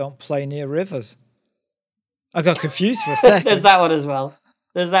about don't play near rivers. I got confused for a second. There's that one as well.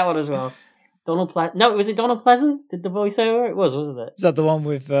 Donald Pleasence. No, was it Donald Pleasence? Did the voiceover? It was, wasn't it? Is that the one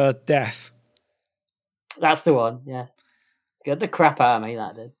with Death? That's the one, yes. It scared the crap out of me,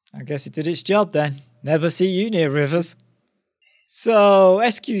 that did. I guess it did its job then. Never see you near rivers. So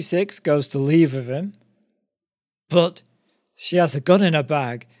SQ6 goes to leave with him, but she has a gun in her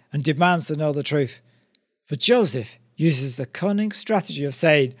bag and demands to know the truth. But Joseph uses the cunning strategy of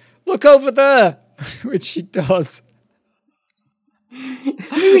saying, "Look over there," which she does.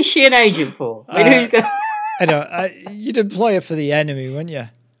 Who is she an agent for? I mean, who's going? I know. You'd employ her for the enemy, wouldn't you?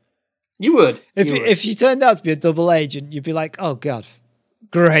 You would. If you turned out to be a double agent, you'd be like, oh, God,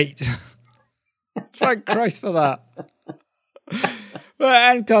 great. Thank Christ for that.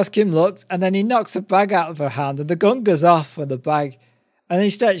 Well, and of course, Kim looks, and then he knocks a bag out of her hand, and the gun goes off with the bag, and then he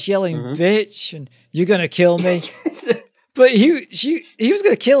starts yelling, bitch, and you're going to kill me. But he was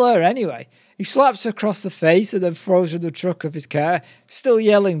going to kill her anyway. He slaps her across the face and then throws her in the trunk of his car, still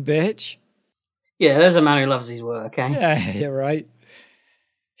yelling, bitch. Yeah, there's a man who loves his work, eh? Yeah, you're right.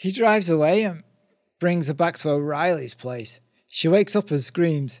 He drives away and brings her back to O'Reilly's place. She wakes up and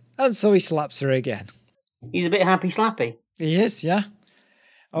screams, and so he slaps her again. He's a bit happy slappy. He is, yeah.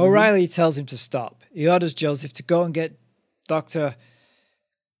 O'Reilly tells him to stop. He orders Joseph to go and get Dr.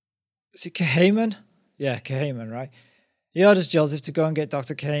 Is it Kahaman? Yeah, Kahaman, right? He orders Joseph to go and get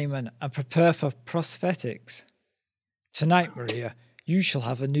Dr. Kahaman and prepare for prosthetics. Tonight, Maria, you shall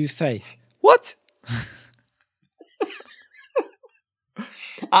have a new face. What?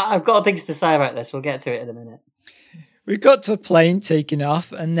 I've got things to say about this. We'll get to it in a minute. We got to a plane taking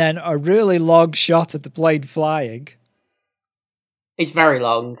off and then a really long shot at the plane flying. It's very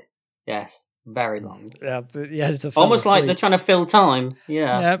long. Yes, very long. Yeah, the editor almost like they're trying to fill time.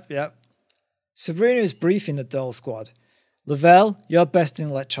 Yeah. Yep. Sabrina is briefing the doll squad. Lavelle, you're best in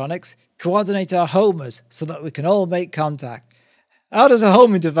electronics. Coordinate our homers so that we can all make contact. How does a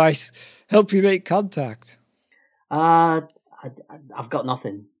homing device help you make contact? I've got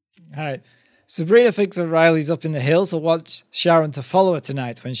nothing. All right. Sabrina thinks O'Reilly's up in the hills and wants Sharon to follow her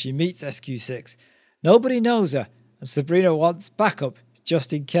tonight when she meets SQ6. Nobody knows her, and Sabrina wants backup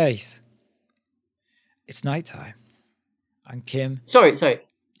just in case. It's nighttime. And Kim... Sorry. So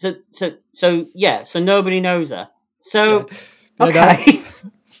nobody knows her. So, yeah. okay.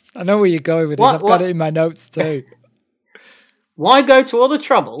 I know where you're going with this. I've got it in my notes too. Why go to all the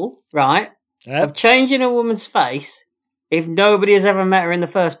trouble, right, of changing a woman's face if nobody has ever met her in the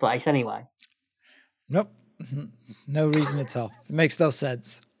first place anyway? Nope. No reason at all. It makes no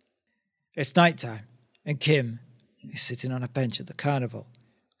sense. It's nighttime, and Kim is sitting on a bench at the carnival.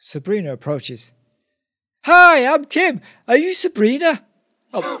 Sabrina approaches. Hi, I'm Kim. Are you Sabrina?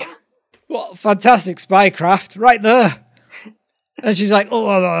 Oh, what fantastic spycraft right there. And she's like,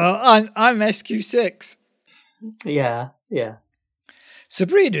 I'm SQ6. Yeah.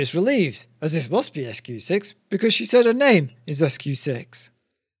 Sabrina is relieved, as this must be SQ6, because she said her name is SQ6.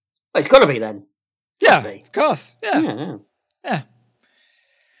 Well, it's got to be then. Yeah, of course. Yeah. Yeah.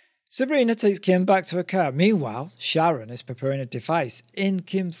 Sabrina takes Kim back to her car. Meanwhile, Sharon is preparing a device in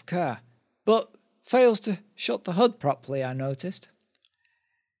Kim's car, but fails to shut the hood properly, I noticed.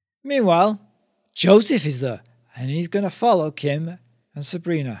 Meanwhile, Joseph is there, and he's going to follow Kim and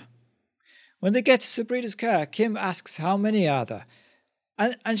Sabrina. When they get to Sabrina's car, Kim asks how many are there,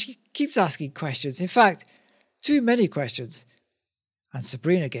 and she keeps asking questions. In fact, too many questions. And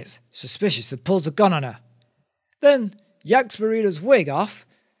Sabrina gets suspicious and pulls a gun on her. Then yanks Marina's wig off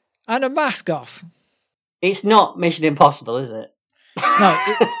and a mask off. It's not Mission Impossible, is it?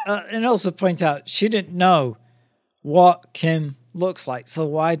 No, and also point out, she didn't know what Kim looks like, so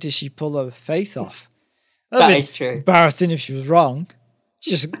why did she pull her face off? That is true. Embarrassing if she was wrong.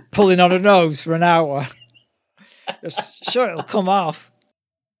 She's just pulling on her nose for an hour. Sure, it'll come off.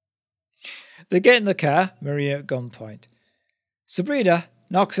 They get in the car, Maria at gunpoint. Sabrina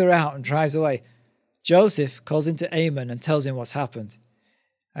knocks her out and drives away. Joseph calls into Eamon and tells him what's happened,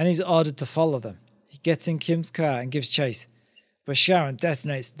 and he's ordered to follow them. He gets in Kim's car and gives chase, but Sharon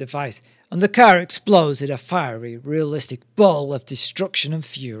detonates the device, and the car explodes in a fiery, realistic ball of destruction and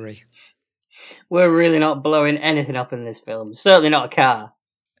fury. We're really not blowing anything up in this film. Certainly not a car.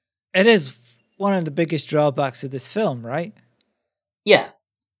 It is one of the biggest drawbacks of this film, right? Yeah.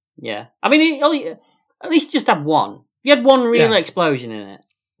 I mean, at least just have one. You had one real explosion in it.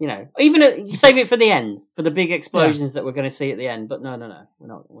 You know, even save it for the end, for the big explosions that we're going to see at the end. But no, we're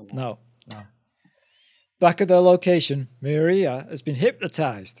not. No. Back at their location, Maria has been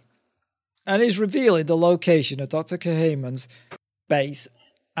hypnotized and is revealing the location of Dr. Kahaman's base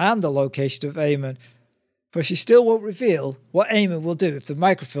and the location of Eamon, but she still won't reveal what Eamon will do if the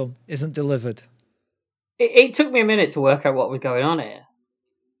microfilm isn't delivered. It took me a minute to work out what was going on here.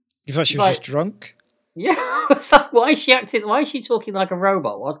 You thought she was just drunk? Yeah. So why is she acting? Why is she talking like a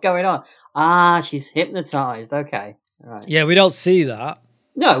robot? What's going on? She's hypnotized. Okay. Right. Yeah, we don't see that.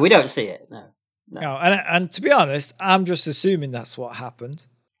 No, we don't see it. No. And to be honest, I'm just assuming that's what happened.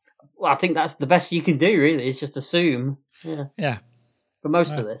 Well, I think that's the best you can do, really, is just assume. Yeah. For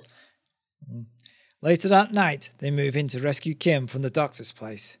most of this. Later that night, they move in to rescue Kim from the doctor's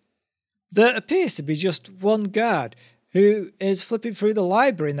place. There appears to be just one guard who is flipping through the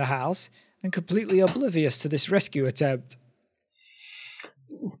library in the house and completely oblivious to this rescue attempt.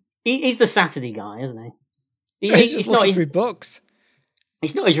 He's the Saturday guy, isn't he? He's just looking through books.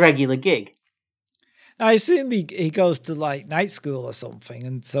 It's not his regular gig. I assume he goes to like night school or something,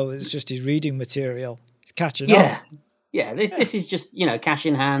 and so it's just his reading material. He's catching up. Yeah. This is just cash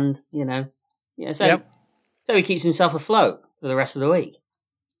in hand. So he keeps himself afloat for the rest of the week.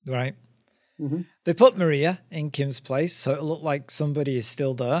 Right. Mm-hmm. They put Maria in Kim's place, so it'll look like somebody is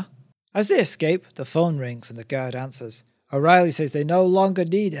still there. As they escape, the phone rings and the guard answers. O'Reilly says they no longer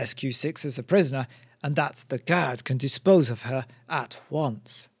need SQ6 as a prisoner, and that the guard can dispose of her at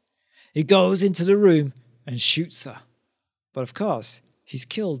once. He goes into the room and shoots her. But of course, he's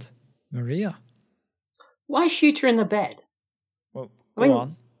killed Maria. Why shoot her in the bed? Well, go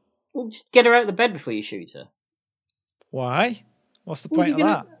on. Well, just get her out of the bed before you shoot her. Why? What's the point of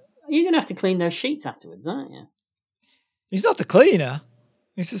that? You're going to have to clean those sheets afterwards, aren't you? He's not the cleaner.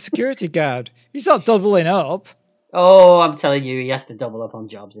 He's a security guard. He's not doubling up. Oh, I'm telling you, he has to double up on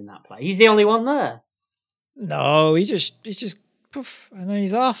jobs in that place. He's the only one there. No, he's just poof, and then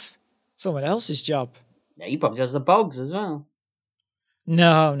he's off. Someone else's job. Yeah, he probably does the bogs as well.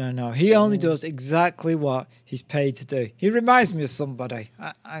 No. He only does exactly what he's paid to do. He reminds me of somebody.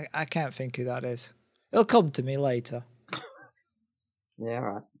 I can't think who that is. It'll come to me later. Yeah,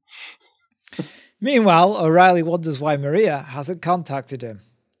 right. Meanwhile, O'Reilly wonders why Maria hasn't contacted him.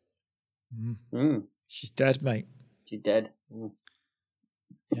 She's dead, mate. She's dead.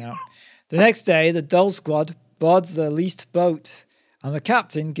 Yeah. The next day, the Doll Squad boards the leased boat, and the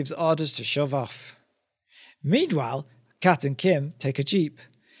captain gives orders to shove off. Meanwhile, Kat and Kim take a jeep.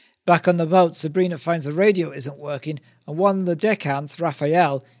 Back on the boat, Sabrina finds the radio isn't working, and one of the deckhands,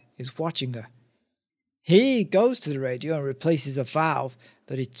 Raphael, is watching her. He goes to the radio and replaces a valve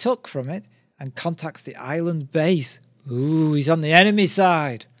that he took from it and contacts the island base. Ooh, he's on the enemy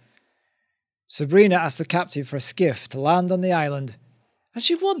side. Sabrina asks the captain for a skiff to land on the island, and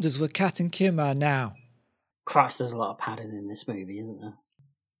she wonders where Kat and Kim are now. Christ, there's a lot of padding in this movie, isn't there?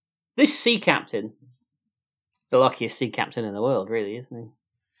 This sea captain is the luckiest sea captain in the world, really, isn't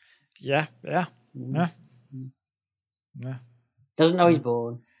he? Yeah. Doesn't know he's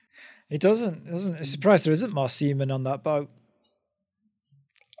born. He doesn't. It's surprised there isn't more seamen on that boat.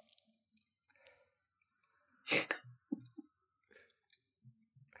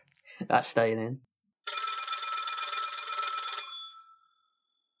 That's staying in.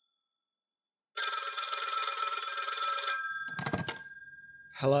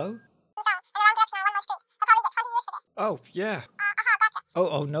 Hello? Oh, yeah.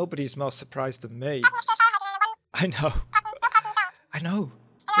 Oh, nobody's more surprised than me. I know.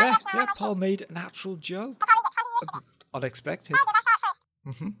 Yeah, Paul made an actual joke. Unexpected.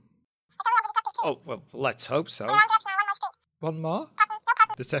 Oh, well, let's hope so. One more?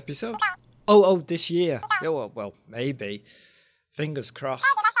 This episode? Oh, this year. Yeah, well, maybe. Fingers crossed.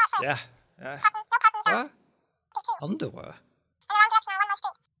 Yeah. What? Underwear?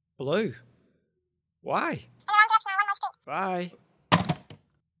 Blue? Why? Bye.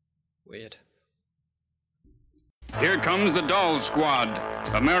 Weird. Here comes the Doll Squad,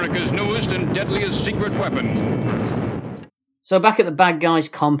 America's newest and deadliest secret weapon. So back at the bad guy's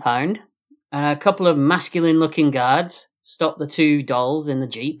compound, a couple of masculine-looking guards stop the two dolls in the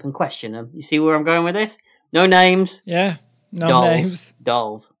jeep and question them. You see where I'm going with this? No names. Yeah, no dolls, names.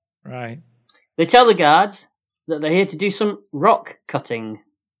 Dolls. Right. They tell the guards that they're here to do some rock cutting.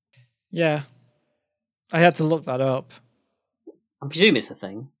 Yeah. I had to look that up. I presume it's a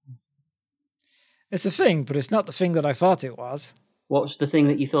thing. It's a thing, but it's not the thing that I thought it was. What was the thing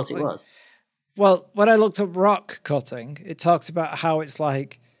that you thought it was? Well, when I looked up rock cutting, it talks about how it's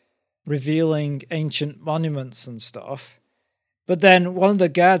like revealing ancient monuments and stuff. But then one of the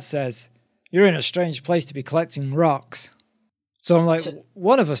guards says, "You're in a strange place to be collecting rocks." So I'm like,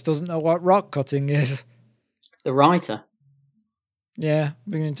 one of us doesn't know what rock cutting is. The writer. Yeah,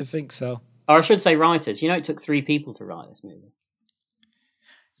 beginning to think so. Or I should say writers. You know, it took 3 people to write this movie.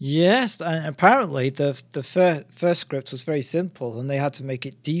 Yes, and apparently the first script was very simple and they had to make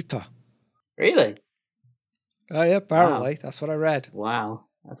it deeper. Really? Oh, yeah, apparently. Wow. That's what I read. Wow.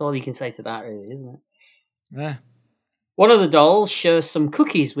 That's all you can say to that, really, isn't it? Yeah. One of the dolls shares some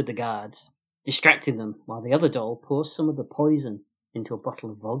cookies with the guards, distracting them, while the other doll pours some of the poison into a bottle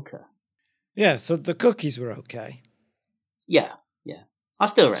of vodka. Yeah, so the cookies were okay. Yeah. I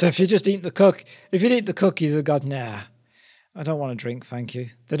still reckon. So if you just eat if you'd eat the cookies, they'd go, nah, I don't want to drink, thank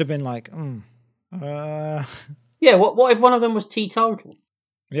you. They'd have been like, Yeah, what if one of them was teetotal?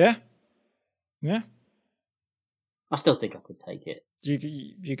 Yeah. I still think I could take it. You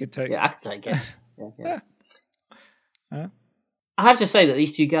could take it. Yeah, I could take it. Yeah. Yeah. I have to say that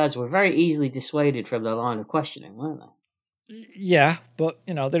these two guys were very easily dissuaded from their line of questioning, weren't they? Yeah, but,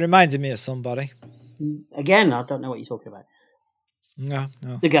 they reminded me of somebody. Again, I don't know what you're talking about. No.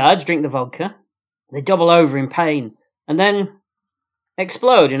 The guards drink the vodka. They double over in pain and then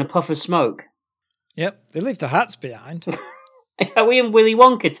explode in a puff of smoke. Yep, they leave the hats behind. Are we in Willy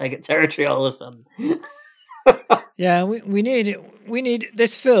Wonka territory all of a sudden? Yeah, we need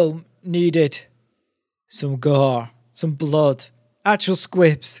this film needed some gore, some blood, actual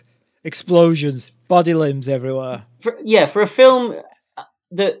squibs, explosions, body limbs everywhere. For a film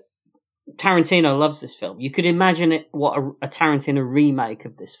that Tarantino loves this film, you could imagine what a Tarantino remake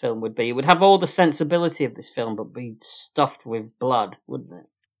of this film would be. It would have all the sensibility of this film, but be stuffed with blood, wouldn't it?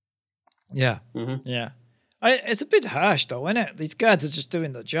 Yeah, yeah. It's a bit harsh, though, isn't it? These guys are just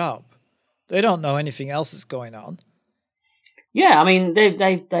doing the job. They don't know anything else that's going on. Yeah, I mean, they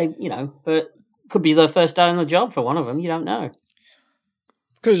but could be their first day on the job for one of them. You don't know.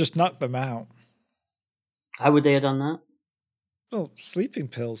 Could have just knocked them out. How would they have done that? Well, sleeping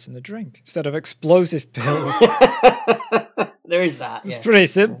pills in the drink instead of explosive pills. There is that. It's pretty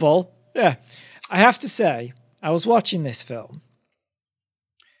simple. Yeah. I have to say, I was watching this film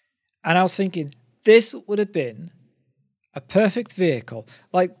and I was thinking, this would have been a perfect vehicle,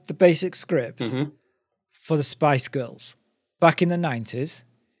 like the basic script for the Spice Girls back in the 90s.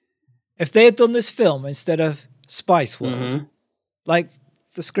 If they had done this film instead of Spice World, like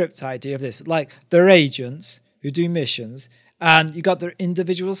the script idea of this, like they're agents who do missions, and you got their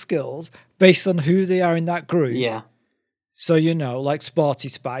individual skills based on who they are in that group. Yeah. So, like Sporty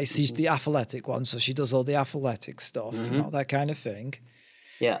Spice, she's the athletic one, so she does all the athletic stuff, that kind of thing.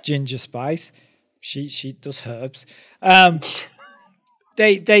 Yeah. Ginger Spice, she does herbs.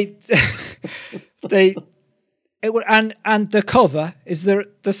 They it would, and the cover is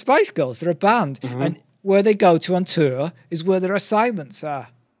the Spice Girls. They're a band, and where they go to on tour is where their assignments are.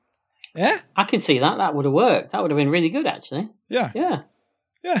 Yeah, I can see that. That would have worked. That would have been really good, actually. Yeah.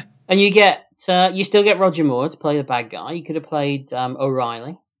 And you still get Roger Moore to play the bad guy. You could have played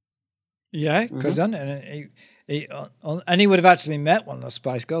O'Reilly. Yeah, could have done it, and he would have actually met one of those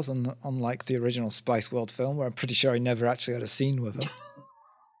Spice Girls, unlike the original Spice World film, where I'm pretty sure he never actually had a scene with her.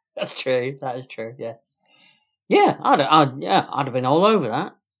 That's true. That is true. Yeah. Yeah, I'd have been all over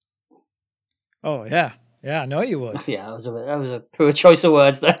that. Oh yeah, I know you would. Yeah, that was a poor choice of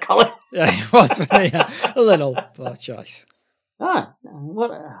words there, Colin. Yeah, it was a little poor choice.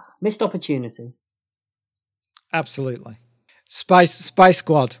 What missed opportunities. Absolutely. Spice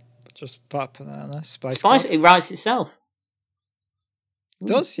Squad. Just pop that on there. Spice Squad. It writes itself. It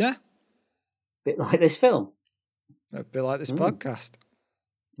does, yeah. Bit like this film. A bit like this podcast.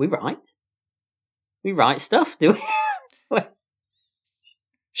 We write stuff, do we?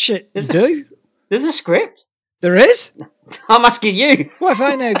 Shit, you do? There's a script. There is? I'm asking you. What if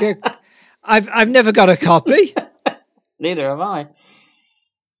I know? I've never got a copy. Neither have I.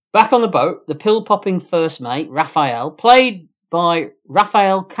 Back on the boat, the pill-popping first mate, Raphael, played by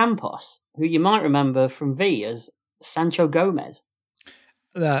Rafael Campos, who you might remember from V as Sancho Gomez.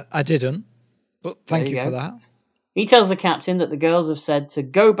 That I didn't, but thank you for that. He tells the captain that the girls have said to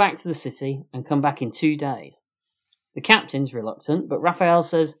go back to the city and come back in 2 days. The captain's reluctant, but Raphael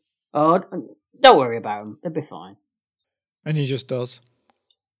says, "Oh, don't worry about them. They'll be fine." And he just does.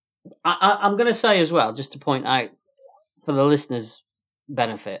 I'm going to say as well, just to point out for the listeners'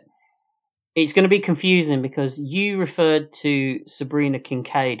 benefit, it's going to be confusing because you referred to Sabrina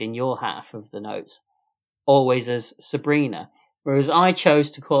Kincaid in your half of the notes always as Sabrina, whereas I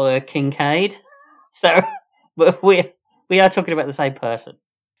chose to call her Kincaid. So, but we are talking about the same person.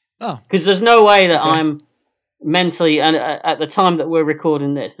 Oh, because there's no way that I'm mentally, and at the time that we're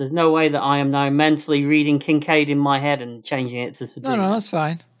recording this, there's no way that I am now mentally reading Kincaid in my head and changing it to Sabrina. No, that's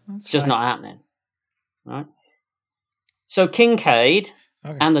fine. It's just not happening. Right. So Kincaid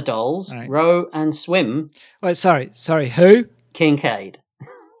and the dolls row and swim. Wait, sorry, who? Kincaid.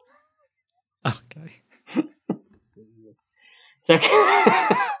 Okay. So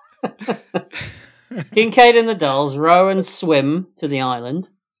Kincaid and the dolls row and swim to the island.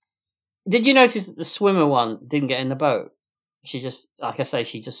 Did you notice that the swimmer one didn't get in the boat? She just, like I say,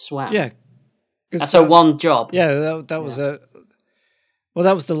 she just swam. Yeah. That's her one job. Yeah, that was well,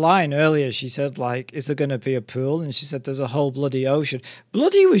 that was the line earlier. She said, like, is there going to be a pool? And she said, there's a whole bloody ocean.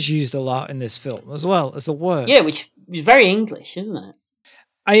 Bloody was used a lot in this film as well as a word. Yeah, which is very English, isn't it?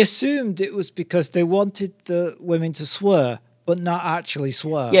 I assumed it was because they wanted the women to swear, but not actually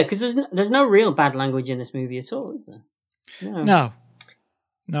swear. Yeah, because there's no real bad language in this movie at all, is there? No.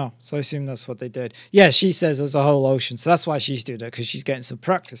 So I assume that's what they did. Yeah, she says there's a whole ocean, so that's why she's doing it, because she's getting some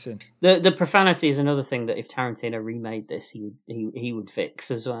practice in. The profanity is another thing that if Tarantino remade this, he would fix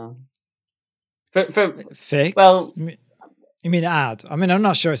as well. Fix? Well, You mean add? I mean, I'm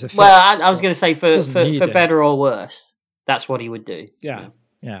not sure it's a fix. Well, I was going to say for doesn't need it. better or worse, that's what he would do. Yeah.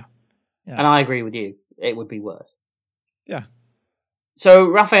 Yeah. And I agree with you. It would be worse. Yeah. So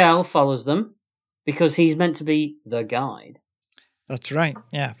Raphael follows them because he's meant to be the guide. That's right.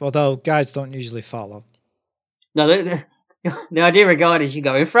 Yeah. Although guides don't usually follow. No, the idea of a guide is you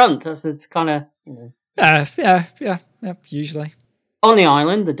go in front. That's kind of, Yeah. Usually. On the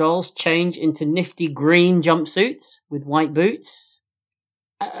island, the dolls change into nifty green jumpsuits with white boots,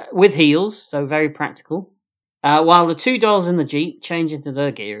 with heels, so very practical. While the 2 dolls in the Jeep change into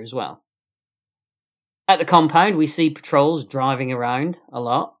their gear as well. At the compound, we see patrols driving around a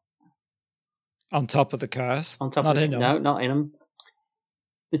lot. On top of the cars. On top not of in them. No, not in them.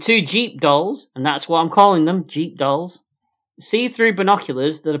 The 2 Jeep dolls, and that's what I'm calling them, Jeep dolls, see through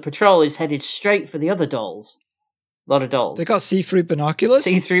binoculars that a patrol is headed straight for the other dolls. A lot of dolls. They got see-through binoculars?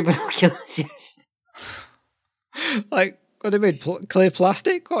 See-through binoculars, yes. Like, what do you mean? Clear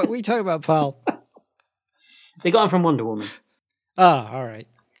plastic? What are we talking about, pal? They got them from Wonder Woman. Ah, all right.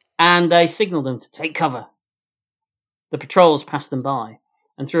 And they signal them to take cover. The patrols pass them by.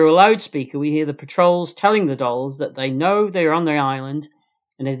 And through a loudspeaker, we hear the patrols telling the dolls that they know they're on their island,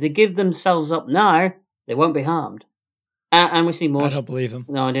 and if they give themselves up now, they won't be harmed. And we see more... I don't believe them.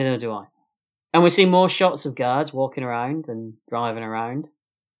 No, neither do I. And we see more shots of guards walking around and driving around.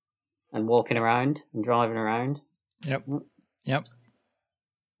 And walking around and driving around. Yep.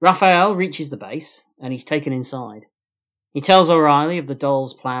 Raphael reaches the base, and he's taken inside. He tells O'Reilly of the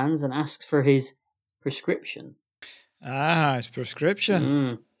doll's plans and asks for his prescription. Ah, his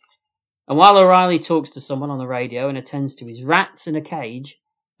prescription. And while O'Reilly talks to someone on the radio and attends to his rats in a cage,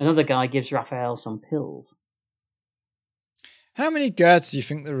 another guy gives Raphael some pills. How many guards do you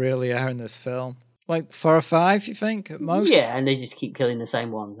think there really are in this film? Like 4 or 5, you think, at most? Yeah, and they just keep killing the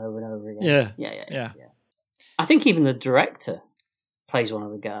same ones over and over again. Yeah. I think even the director plays one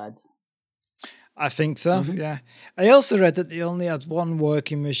of the guards. I think so, yeah. I also read that they only had 1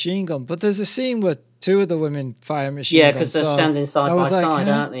 working machine gun, but there's a scene where 2 of the women fire machine guns. Yeah, because they're standing side by side,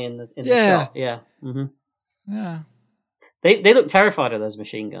 aren't they, in the shot? Yeah. Mm-hmm. Yeah. They look terrified of those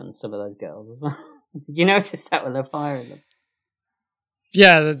machine guns, some of those girls as well. Did you notice that when they're firing them?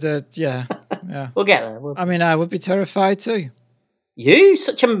 Yeah, yeah. We'll get there. I mean, I would be terrified too. You,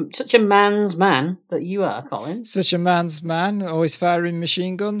 such a man's man that you are, Colin. Such a man's man, always firing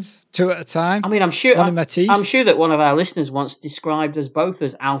machine guns, 2 at a time. I mean, I'm sure. One in my teeth. I'm sure that one of our listeners once described us both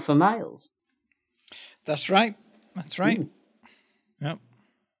as alpha males. That's right. Yep.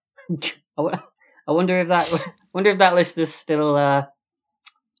 I wonder if that listener's still,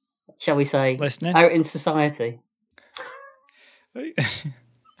 shall we say, listening out in society.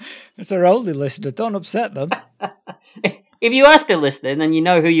 It's our only listener. Don't upset them. If you are still listening and you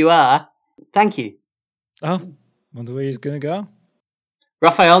know who you are, thank you. Oh, wonder where he's going to go.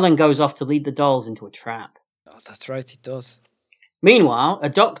 Raphael then goes off to lead the dolls into a trap. Oh, that's right, he does. Meanwhile, a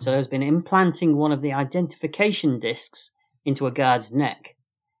doctor has been implanting one of the identification discs into a guard's neck.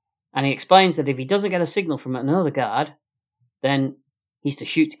 And he explains that if he doesn't get a signal from another guard, then he's to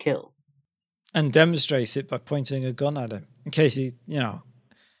shoot to kill. And demonstrates it by pointing a gun at him, in case he,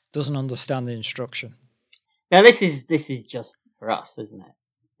 doesn't understand the instruction. Now, this is just for us, isn't it?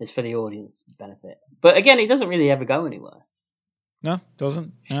 It's for the audience benefit. But again, it doesn't really ever go anywhere. No,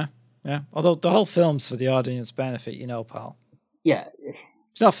 doesn't. Yeah. Although the whole film's for the audience benefit, pal. Yeah.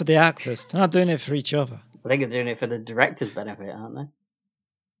 It's not for the actors. They're not doing it for each other. I think they're doing it for the director's benefit, aren't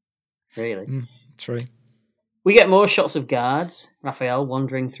they? Really. True. We get more shots of guards, Raphael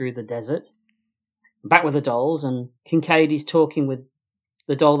wandering through the desert. Back with the dolls, and Kincaid is talking with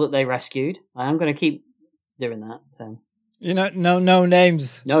the doll that they rescued. I am going to keep doing that. So no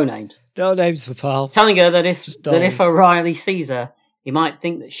names. No names. No names for pal. Telling her that if O'Reilly sees her, he might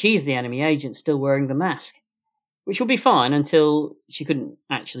think that she's the enemy agent still wearing the mask, which will be fine until she couldn't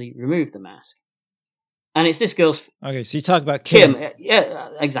actually remove the mask. And it's this girl's... Okay, so you talk about Kim. Yeah,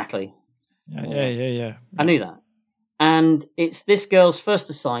 exactly. Yeah. I knew that. And it's this girl's first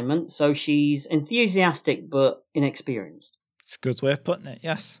assignment, so she's enthusiastic but inexperienced. It's a good way of putting it,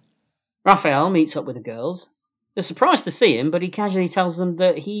 yes. Raphael meets up with the girls. They're surprised to see him, but he casually tells them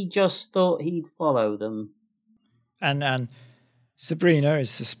that he just thought he'd follow them. And Sabrina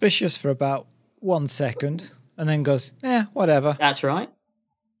is suspicious for about 1 second, and then goes, whatever. That's right.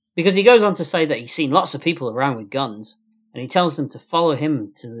 Because he goes on to say that he's seen lots of people around with guns, and he tells them to follow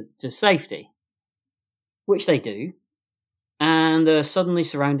him to safety. Which they do, and they're suddenly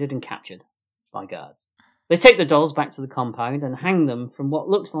surrounded and captured by guards. They take the dolls back to the compound and hang them from what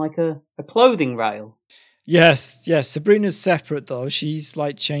looks like a clothing rail. Yes. Sabrina's separate, though. She's,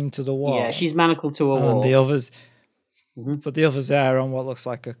 chained to the wall. Yeah, she's manacled to a wall. And the others... But the others are on what looks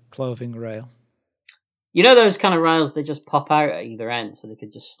like a clothing rail. You know those kind of rails, they just pop out at either end, so they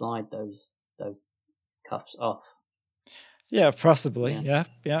could just slide those cuffs off. Yeah, possibly. Yeah.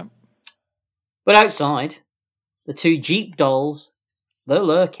 But outside, the two Jeep dolls, they're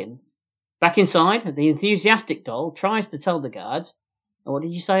lurking. Back inside, the enthusiastic doll tries to tell the guards, and what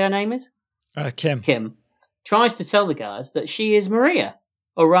did you say her name is? Kim. Kim. Tries to tell the guards that she is Maria,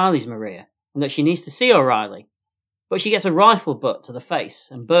 O'Reilly's Maria, and that she needs to see O'Reilly. But she gets a rifle butt to the face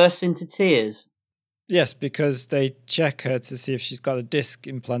and bursts into tears. Yes, because they check her to see if she's got a disc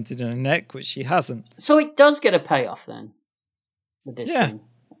implanted in her neck, which she hasn't. So it does get a payoff then. The disc Yeah. thing.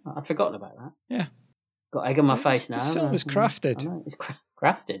 I'd forgotten about that. Yeah. Got egg on my face now. This film is crafted. I know, it's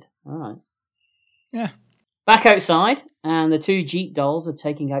crafted. All right. Yeah. Back outside, and the two Jeep dolls are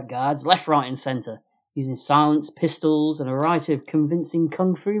taking out guards left, right, and centre, using silence, pistols, and a variety of convincing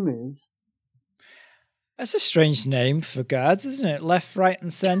kung fu moves. That's a strange name for guards, isn't it? Left, right,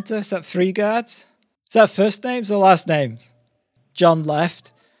 and centre. Is that 3 guards? Is that first names or last names? John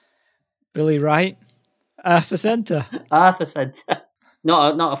left, Billy right, Arthur centre. Arthur centre.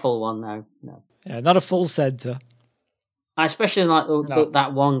 Not a full one, no. Yeah, not a full centre. I especially like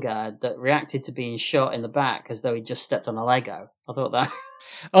that one guard that reacted to being shot in the back as though he just stepped on a Lego. I thought that.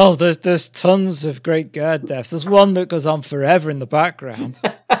 Oh, there's tons of great guard deaths. There's one that goes on forever in the background.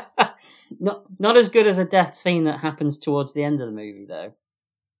 Not as good as a death scene that happens towards the end of the movie, though.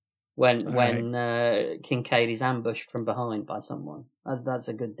 When Kincaid is ambushed from behind by someone. That's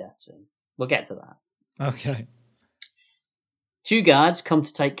a good death scene. We'll get to that. Okay. 2 guards come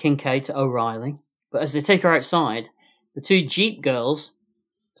to take Kincaid to O'Reilly, but as they take her outside, the 2 Jeep girls,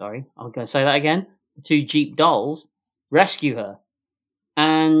 sorry, I'm going to say that again, the 2 Jeep dolls rescue her,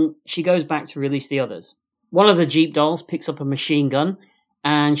 and she goes back to release the others. One of the Jeep dolls picks up a machine gun,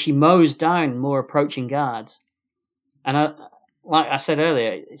 and she mows down more approaching guards. And like I said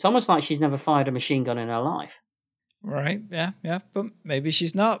earlier, it's almost like she's never fired a machine gun in her life. Right, yeah, but maybe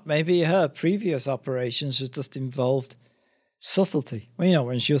she's not. Maybe her previous operations was just involved subtlety. Well, you know,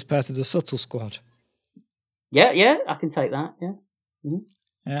 when she was part of the subtle squad. Yeah, I can take that, yeah. Mm-hmm.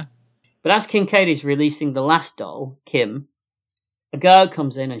 Yeah. But as Kincaid is releasing the last doll, Kim, a guard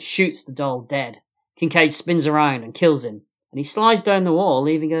comes in and shoots the doll dead. Kincaid spins around and kills him, and he slides down the wall,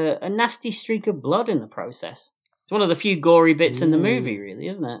 leaving a nasty streak of blood in the process. It's one of the few gory bits in the movie, really,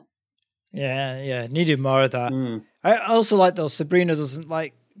 isn't it? Yeah, needed more of that. I also like though Sabrina doesn't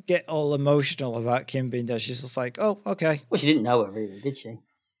get all emotional about Kim being dead. She's just like, oh, okay. Well, she didn't know her really, did she?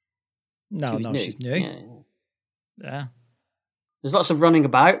 No, she's new. Yeah. There's lots of running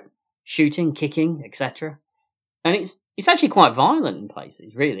about, shooting, kicking, etc. And it's actually quite violent in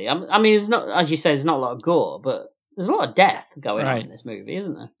places, really. I mean, there's not, as you say, there's not a lot of gore, but there's a lot of death going on in this movie,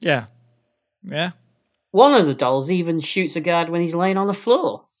 isn't there? Yeah. One of the dolls even shoots a guard when he's laying on the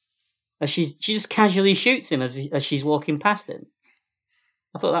floor. As she just casually shoots him as she's walking past him.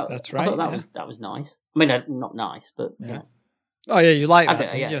 I thought that's right. I thought that was nice. I mean, not nice, but yeah. Oh yeah, you like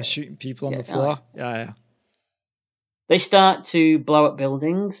that? Yeah, shooting people on the floor. Yeah. They start to blow up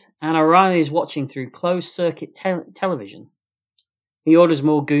buildings, and O'Reilly is watching through closed-circuit television. He orders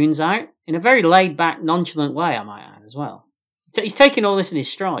more goons out in a very laid-back, nonchalant way, I might add, as well. He's taking all this in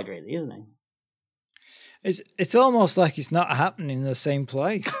his stride, really, isn't he? It's almost like it's not happening in the same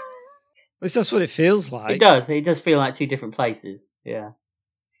place. At least that's what it feels like. It does. It does feel like 2 different places. Yeah.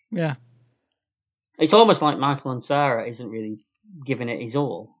 Yeah. It's almost like Michael Ansara isn't really giving it his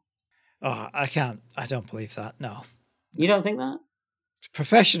all. Oh, I don't believe that. No. You don't think that? He's a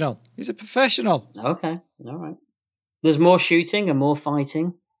professional. He's a professional. Okay. All right. There's more shooting and more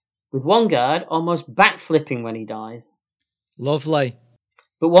fighting, with one guard almost backflipping when he dies. Lovely.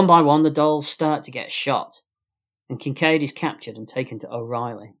 But one by one, the dolls start to get shot, and Kincaid is captured and taken to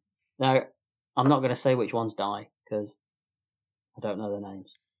O'Reilly. Now, I'm not going to say which ones die, because I don't know their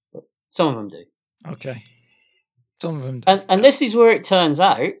names, but some of them do. Okay. Some of them do. And this is where it turns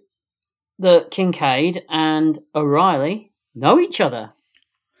out that Kincaid and O'Reilly know each other.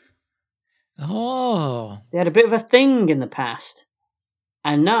 Oh. They had a bit of a thing in the past.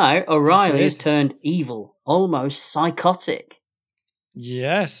 And now O'Reilly has turned evil, almost psychotic.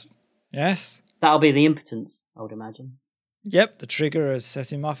 Yes. That'll be the impotence, I would imagine. Yep, the trigger has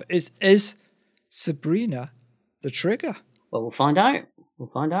set him off. Is Sabrina the trigger? Well, we'll find out.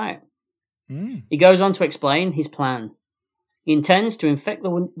 He goes on to explain his plan. He intends to infect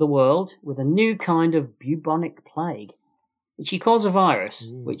the world with a new kind of bubonic plague, which he calls a virus,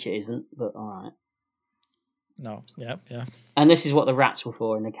 which it isn't, but all right. No, yeah. And this is what the rats were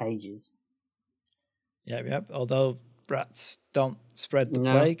for in the cages. Yep. Although rats don't spread the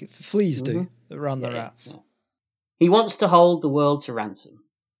plague, the fleas do. That run the rats. Yeah. He wants to hold the world to ransom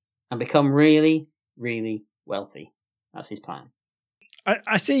and become really, really wealthy. That's his plan.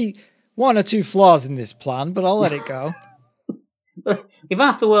 I see one or two flaws in this plan, but I'll let it go. If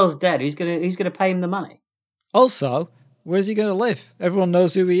half the world's dead, who's gonna pay him the money? Also, where's he going to live? Everyone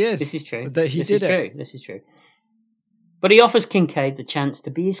knows who he is. This is true. That he did it. This is true. But he offers Kincaid the chance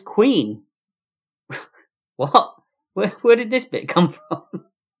to be his queen. What? Where did this bit come from?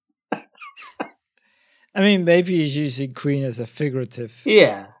 I mean, maybe he's using queen as a figurative,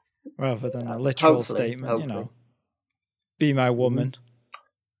 Yeah. rather than a literal Hopefully, statement. hopefully. You know, be my woman,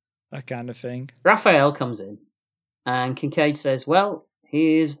 that kind of thing. Raphael comes in, and Kincaid says, "Well,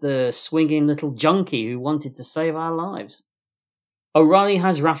 here's the swinging little junkie who wanted to save our lives." O'Reilly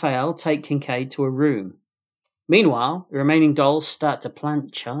has Raphael take Kincaid to a room. Meanwhile, the remaining dolls start to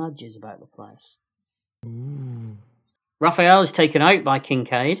plant charges about the place. Ooh. Raphael is taken out by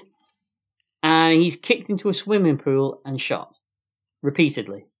Kincaid, and he's kicked into a swimming pool and shot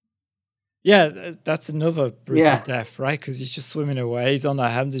repeatedly. Yeah, that's another brutal Yeah. death, right? Because he's just swimming away. He's on her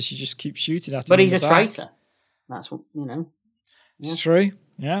hand, and she just keeps shooting at him. But in he's the a back. traitor. That's what Yeah. It's true.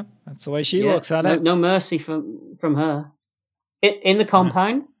 Yeah, that's the way she Yeah, looks at no, it. no mercy from her. In the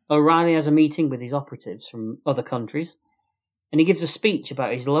compound, O'Reilly has a meeting with his operatives from other countries, and he gives a speech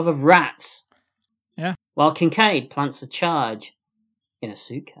about his love of rats. Yeah. While Kincaid plants a charge in a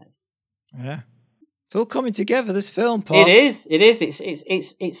suitcase. Yeah, it's all coming together. This film, Paul. It is.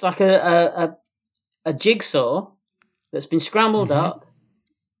 It's like a jigsaw that's been scrambled Mhm. up.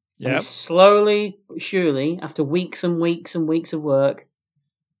 And Yep. it's slowly, but surely, after weeks and weeks and weeks of work,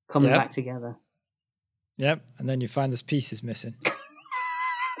 coming Yep. back together. Yep. And then you find this piece is missing.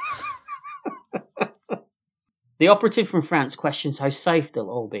 The operative from France questions how safe they'll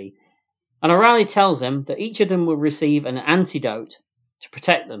all be, and O'Reilly tells him that each of them will receive an antidote to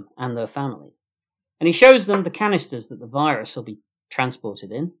protect them and their families. And he shows them the canisters that the virus will be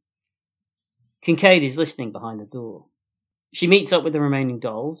transported in. Kincaid is listening behind the door. She meets up with the remaining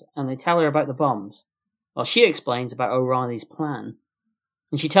dolls, and they tell her about the bombs, while she explains about O'Reilly's plan.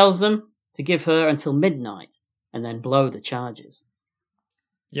 And she tells them to give her until midnight, and then blow the charges.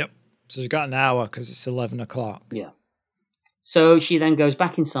 Yep. So she's got an hour because it's 11 o'clock. Yeah. So she then goes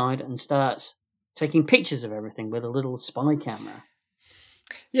back inside and starts taking pictures of everything with a little spy camera.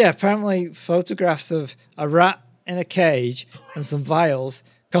 Yeah, apparently photographs of a rat in a cage and some vials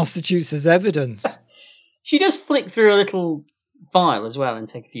constitutes as evidence. She does flick through a little file as well and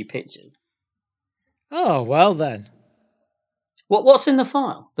take a few pictures. Oh, well then. What's in the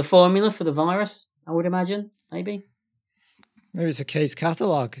file? The formula for the virus, I would imagine, maybe? Maybe it's a case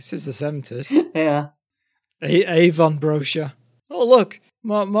catalogue. This is the 70s. Yeah. Avon brochure. Oh, look.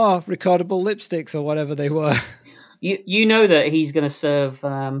 More recordable lipsticks or whatever they were. You know that he's going to serve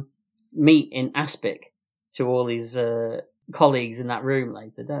meat in aspic to all his colleagues in that room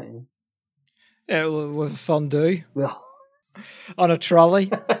later, don't you? Yeah, with fondue. Well, On a trolley.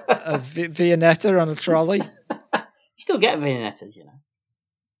 A Viennetta on a trolley. you still get viennettas, you know.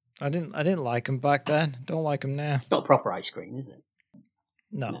 I didn't like them back then. Don't like them now. It's not proper ice cream, is it?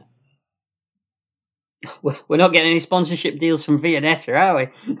 No. We're not getting any sponsorship deals from Viennetta, are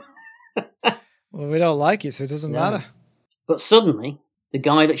we? Well, we don't like it, so it doesn't No. matter. But suddenly, the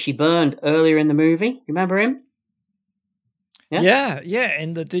guy that she burned earlier in the movie, remember him? Yeah,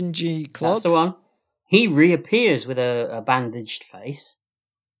 in the dingy club. That's the one. He reappears with a bandaged face,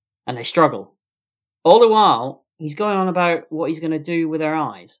 and they struggle. All the while, he's going on about what he's going to do with her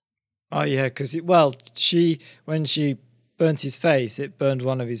eyes. Oh yeah, because when she burnt his face, it burned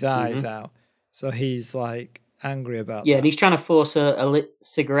one of his eyes out. So he's like angry about Yeah, that. and he's trying to force a lit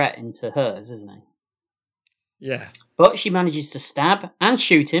cigarette into hers, isn't he? Yeah. But she manages to stab and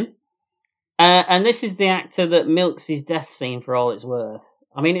shoot him. And this is the actor that milks his death scene for all it's worth.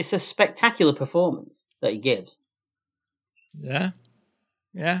 I mean, it's a spectacular performance that he gives. Yeah.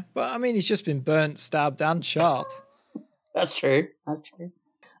 Yeah. But I mean, he's just been burnt, stabbed, and shot. That's true.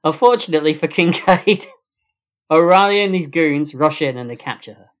 Unfortunately for Kincaid, O'Reilly and these goons rush in and they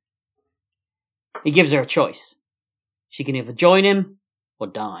capture her. He gives her a choice. She can either join him or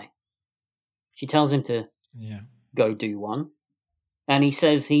die. She tells him to go do one. And he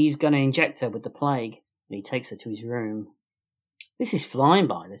says he's going to inject her with the plague. And he takes her to his room. This is flying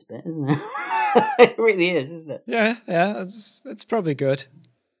by, this bit, isn't it? It really is, isn't it? Yeah. It's probably good.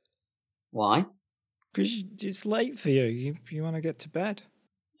 Why? Because it's late for you. You want to get to bed.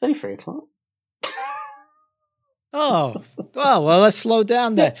 It's only 3 o'clock. Oh, well, let's slow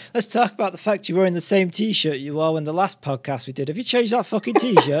down there. Let's talk about the fact you're wearing the same T-shirt you wore in the last podcast we did. Have you changed that fucking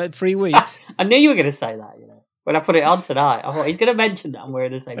T-shirt in 3 weeks? I knew you were going to say that, you know. When I put it on tonight, I thought he's going to mention that I'm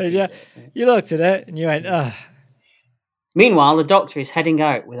wearing the same Yeah. t-shirt. You looked at it and you went, ugh. Meanwhile, the Doctor is heading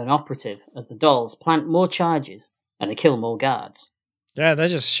out with an operative as the dolls plant more charges and they kill more guards. Yeah, they're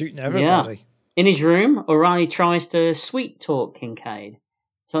just shooting everybody. Yeah. In his room, O'Reilly tries to sweet-talk Kincaid,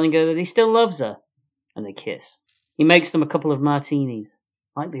 telling her that he still loves her, and they kiss. He makes them a couple of martinis,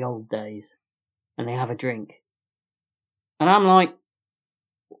 like the old days, and they have a drink. And I'm like,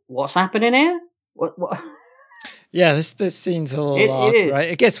 what's happening here? What? Yeah, this scene's a little odd, right?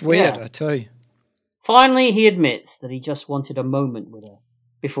 It gets weirder too. Finally, he admits that he just wanted a moment with her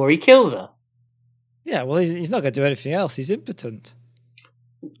before he kills her. Yeah, well, he's not going to do anything else. He's impotent.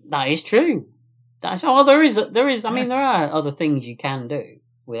 That is true. There is. I mean, there are other things you can do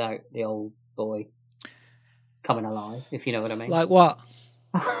without the old boy coming alive, if you know what I mean. Like what?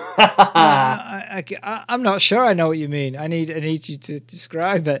 I'm not sure I know what you mean. I need you to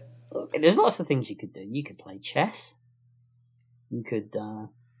describe it. There's lots of things you could do. You could play chess. You could...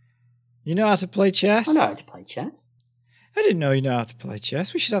 You know how to play chess? I know how to play chess. I didn't know you know how to play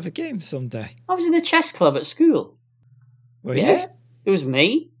chess. We should have a game someday. I was in the chess club at school. Were you? It was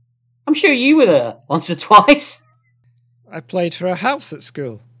me. I'm sure you were there once or twice. I played for a house at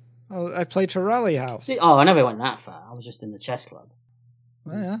school. I played for Rally House. Oh, I never went that far. I was just in the chess club.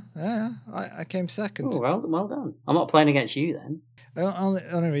 Yeah. I came second. Oh, well done. I'm not playing against you then. The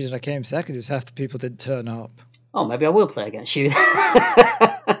only reason I came second is half the people didn't turn up. Oh, maybe I will play against you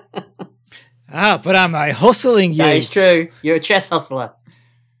then. But am I hustling you? That is true. You're a chess hustler.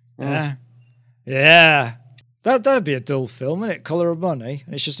 Yeah. That'd be a dull film, wouldn't it? Colour of Money,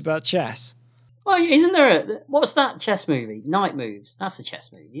 and it's just about chess. Well, isn't there what's that chess movie? Night Moves. That's a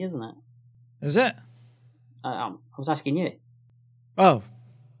chess movie, isn't it? Is it? I was asking you. Oh,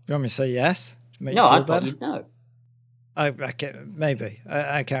 you want me to say yes? No, I thought you'd know. Maybe.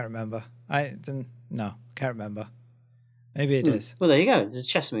 I can't remember. Can't remember. Maybe it is. Well, there you go. There's a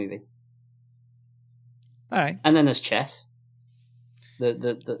chess movie. All right. And then there's Chess.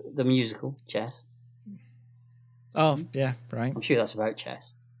 The musical, Chess. Oh, yeah, right. I'm sure that's about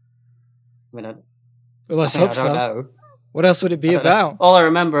chess. I mean, let's hope so. Know. What else would it be about? All I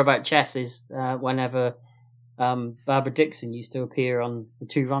remember about chess is whenever Barbara Dixon used to appear on the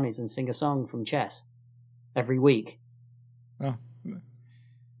Two Ronnies and sing a song from Chess every week. Oh,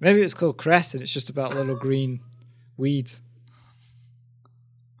 maybe it's called Cress and it's just about little green weeds.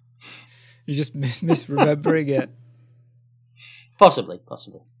 You're just misremembering it. Possibly.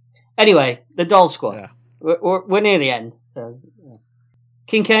 Anyway, the Doll Squad. Yeah. We're near the end. So,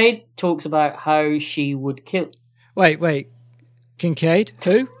 Kincaid talks about how she would kill... Wait. Kincaid?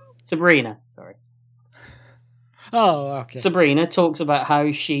 Who? Sabrina, sorry. Oh, okay. Sabrina talks about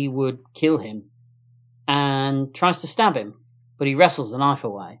how she would kill him and tries to stab him, but he wrestles the knife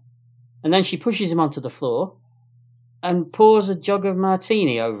away. And then she pushes him onto the floor and pours a jug of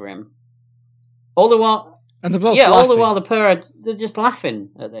martini over him. All the while... And they're both laughing. All the while they're just laughing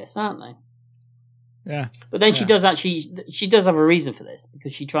at this, aren't they? Yeah. But then she does have a reason for this,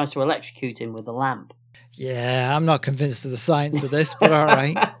 because she tries to electrocute him with a lamp. Yeah, I'm not convinced of the science of this, but all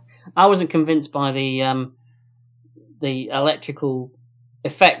right. I wasn't convinced by the electrical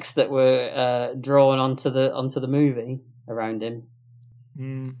effects that were drawn onto the movie around him.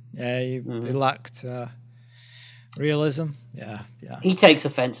 Yeah, you lacked realism. Yeah. He takes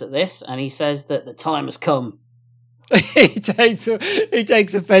offence at this, and he says that the time has come. he takes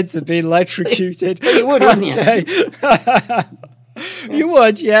offence at being electrocuted. You would, wouldn't you? You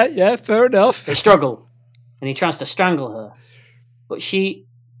would, yeah, fair enough. They struggle, and he tries to strangle her, but she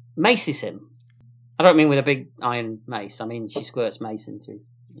maces him. I don't mean with a big iron mace. I mean she squirts mace into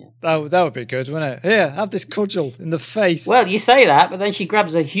his... Yeah. That would be good, wouldn't it? Here, have this cudgel in the face. Well, you say that, but then she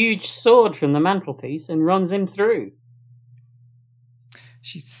grabs a huge sword from the mantelpiece and runs him through.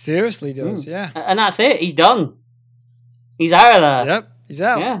 She seriously does, yeah. And that's it. He's done. He's out of there. Yep, he's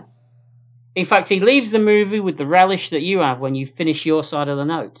out. Yeah. In fact, he leaves the movie with the relish that you have when you finish your side of the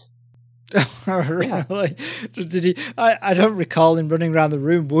notes. Really? Yeah. Did he? I don't recall him running around the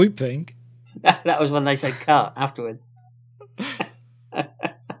room whooping. That was when they said cut afterwards.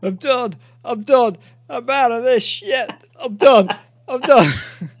 I'm done. I'm out of this shit. I'm done.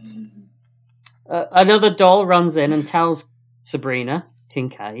 Another doll runs in and tells Sabrina,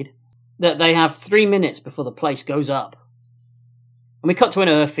 Kincaid, that they have 3 minutes before the place goes up. And we cut to an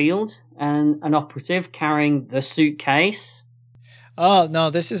airfield and an operative carrying the suitcase. Oh,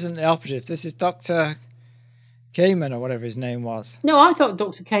 no, this isn't the operative. This is Dr. Kamen or whatever his name was. No, I thought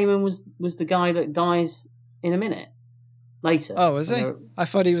Dr. Kamen was the guy that dies in a minute. Later. Oh, is he? I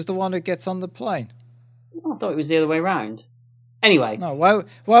thought he was the one who gets on the plane. I thought it was the other way round. Anyway. No,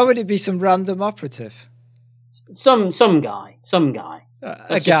 why would it be some random operative? Some guy. A Let's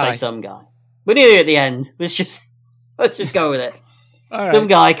guy. just say some guy. We're nearly at the end. Let's just... Let's just go with it. All right. Some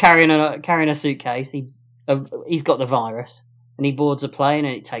guy carrying a suitcase. He's got the virus, and he boards a plane,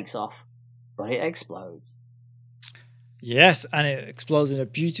 and it takes off, but it explodes. Yes, and it explodes in a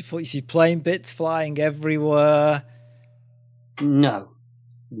beautiful. You see plane bits flying everywhere. No.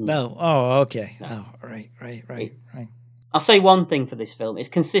 No. Oh, okay. No. Oh, right. I'll say one thing for this film: it's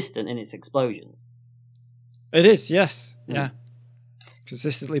consistent in its explosions. It is. Yes. Yeah.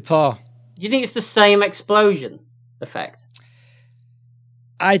 Consistently poor. Do you think it's the same explosion effect?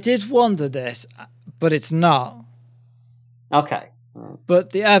 I did wonder this, but it's not. Okay.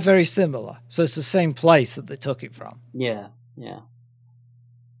 But they are very similar. So it's the same place that they took it from. Yeah.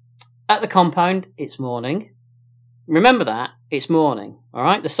 At the compound, it's morning. Remember that. It's morning. All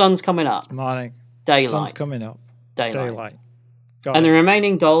right? The sun's coming up. Morning. Daylight. Sun's coming up. Daylight. Got And it. the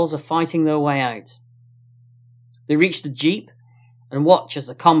remaining dolls are fighting their way out. They reach the jeep and watch as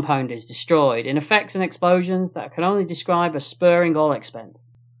the compound is destroyed in effects and explosions that I can only describe as spurring all expense.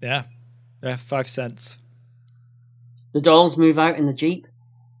 Yeah. 5 cents. The dolls move out in the jeep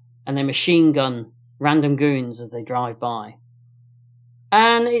and they machine gun random goons as they drive by.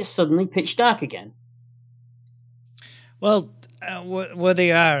 And it's suddenly pitch dark again. Well, where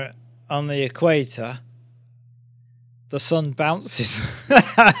they are on the equator, the sun bounces.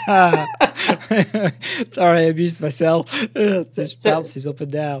 Sorry, I amused myself. It just bounces up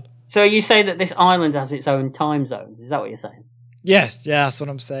and down. So you say that this island has its own time zones? Is that what you're saying? Yes, yeah, that's what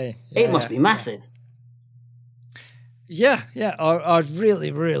I'm saying. It must be massive. Yeah, or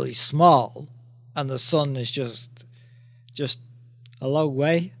really, really small, and the sun is just a long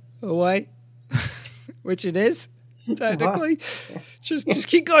way away, which it is technically. Just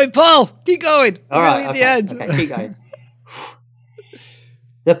keep going, Paul. Keep going. All right, at the end. Okay, keep going.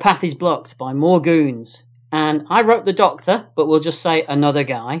 The path is blocked by more goons, and I wrote the doctor, but we'll just say another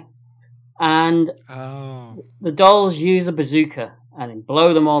guy. And the dolls use a bazooka and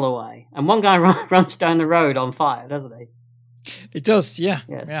blow them all away. And one guy runs down the road on fire, doesn't he? It does, yeah.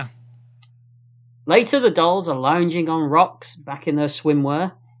 Yes. Yeah. Later, the dolls are lounging on rocks back in their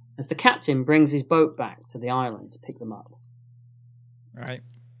swimwear as the captain brings his boat back to the island to pick them up. Right.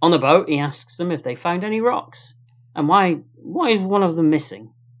 On the boat, he asks them if they found any rocks and why is one of them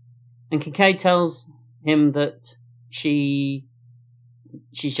missing. And Kincaid tells him that she's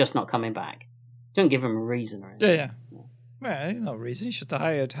just not coming back. Don't give him a reason or anything. Yeah. Well, no reason. He's just a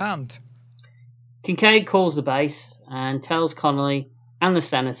hired hand. Kincaid calls the base and tells Connolly and the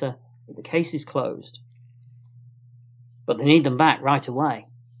senator that the case is closed. But they need them back right away.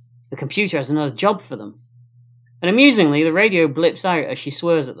 The computer has another job for them. And amusingly, the radio blips out as she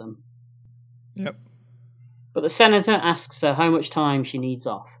swears at them. Yep. But the senator asks her how much time she needs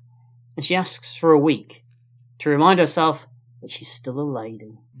off. And she asks for a week to remind herself that she's still a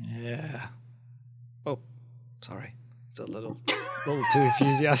lady. Yeah. Oh, sorry. It's a little too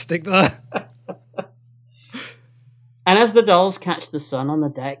enthusiastic there. And as the dolls catch the sun on the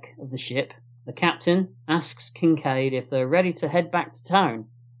deck of the ship, the captain asks Kincaid if they're ready to head back to town.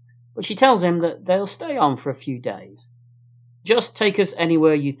 But she tells him that they'll stay on for a few days. Just take us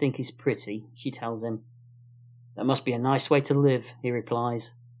anywhere you think is pretty, she tells him. That must be a nice way to live, he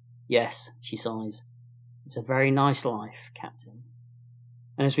replies. Yes, she sighs. It's a very nice life, Captain.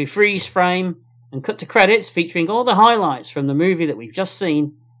 And as we freeze frame and cut to credits featuring all the highlights from the movie that we've just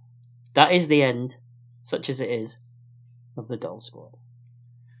seen, that is the end, such as it is, of the Doll Squad.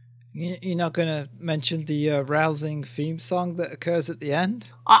 You're not going to mention the rousing theme song that occurs at the end?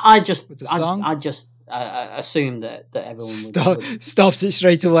 I just With the song? I just assumed that everyone would... Stops it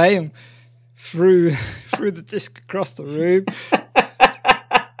straight away and threw the disc across the room.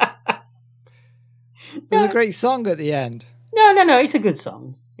 There's a great song at the end. No, it's a good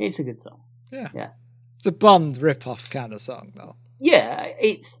song. It's a good song. Yeah. Yeah. It's a Bond rip-off kind of song, though. Yeah,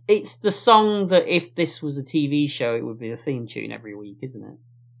 it's the song that if this was a TV show, it would be the theme tune every week, isn't it?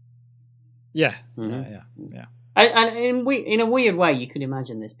 Yeah. Mm-hmm. Yeah. And in a weird way, you could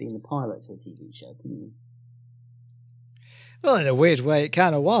imagine this being the pilot to a TV show, couldn't you? Well, in a weird way, it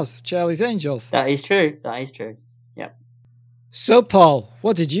kind of was. Charlie's Angels. That is true. Yeah. So, Paul,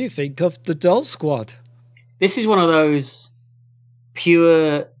 what did you think of the Doll Squad? This is one of those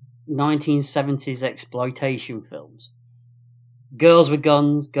pure 1970s exploitation films. Girls with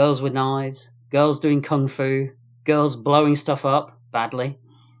guns, girls with knives, girls doing kung fu, girls blowing stuff up badly.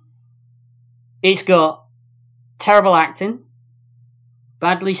 It's got terrible acting,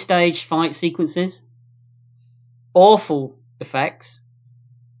 badly staged fight sequences, awful effects,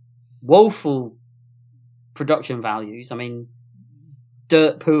 woeful production values. I mean,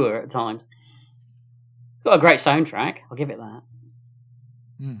 dirt poor at times. It's got a great soundtrack, I'll give it that.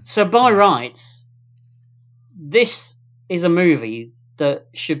 So by rights, this is a movie that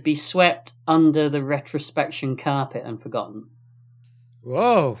should be swept under the retrospection carpet and forgotten.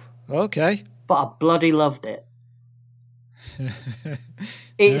 Whoa, okay. But I bloody loved it.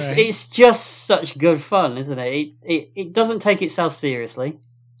 It's All right. it's just such good fun, isn't it? It doesn't take itself seriously,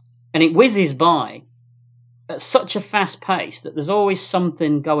 and it whizzes by at such a fast pace that there's always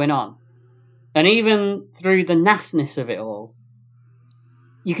something going on. And even through the naffness of it all,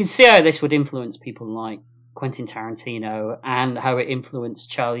 you can see how this would influence people like Quentin Tarantino and how it influenced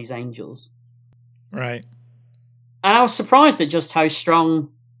Charlie's Angels. Right. And I was surprised at just how strong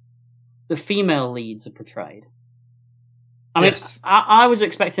the female leads are portrayed. I mean, Yes. I was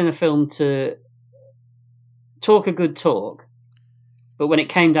expecting the film to talk a good talk, but when it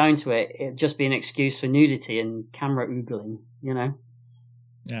came down to it, it'd just be an excuse for nudity and camera oogling, you know?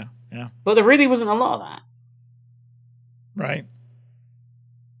 Yeah, yeah. But there really wasn't a lot of that. Right.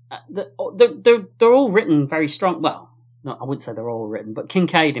 They're all written very strong. Well, no, I wouldn't say they're all written, but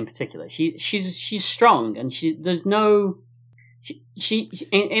Kincaid in particular, she's strong, and there's no.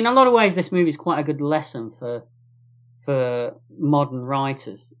 In a lot of ways, this movie is quite a good lesson for modern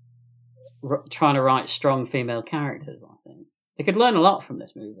writers trying to write strong female characters. I think they could learn a lot from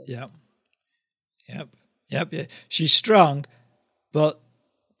this movie. Yep. Yeah. She's strong, but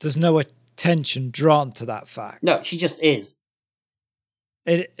there's no attention drawn to that fact. No, she just is.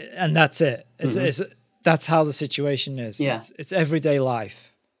 And that's it. It's that's how the situation is. Yeah. It's everyday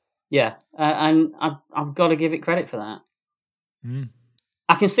life. Yeah, and I've got to give it credit for that. Mm.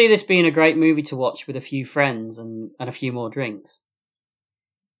 I can see this being a great movie to watch with a few friends and a few more drinks.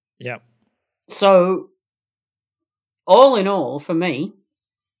 Yep. So, all in all, for me,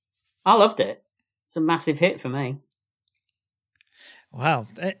 I loved it. It's a massive hit for me. Wow.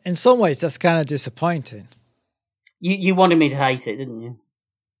 In some ways, that's kind of disappointing. You wanted me to hate it, didn't you?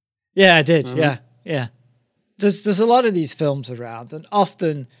 Yeah, I did. Yeah. There's a lot of these films around, and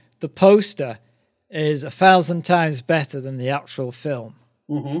often the poster is 1,000 times better than the actual film.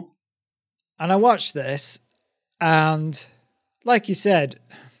 Mm-hmm. And I watched this, and like you said,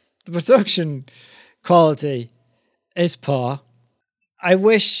 the production quality is poor. I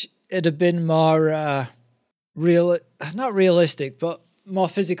wish it had been more not realistic, but more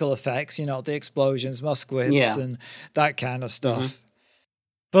physical effects, the explosions, more squibs and that kind of stuff. Mm-hmm.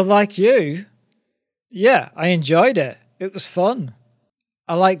 But like you, yeah, I enjoyed it. It was fun.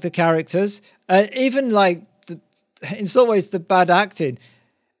 I like the characters. Even like, in some ways, the bad acting.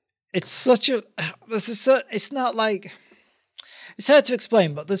 It's it's not like, it's hard to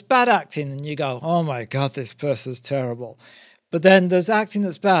explain, but there's bad acting and you go, oh my God, this person's terrible. But then there's acting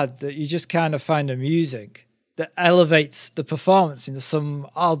that's bad that you just kind of find amusing, that elevates the performance in some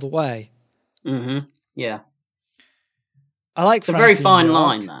odd way. Mm-hmm. Yeah. I like It's a very fine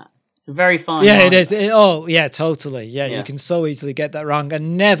line, that. It's a very fine line. Yeah, it is. Totally. Yeah, you can so easily get that wrong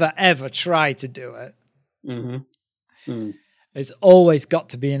and never, ever try to do it. Mm-hmm. Mm. It's always got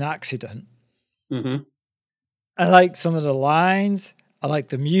to be an accident. Mm-hmm. I like some of the lines. I like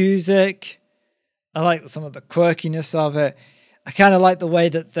the music. I like some of the quirkiness of it. I kind of like the way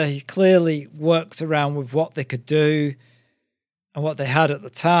that they clearly worked around with what they could do and what they had at the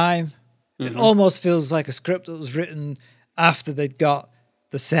time. Mm-hmm. It almost feels like a script that was written after they'd got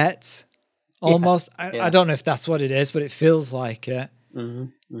the sets. Almost. I don't know if that's what it is, but it feels like it.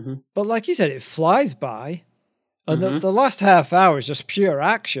 Mm-hmm. Mm-hmm. But like you said, it flies by. And the last half hour is just pure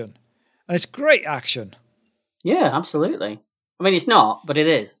action. And it's great action. Yeah, absolutely. I mean, it's not, but it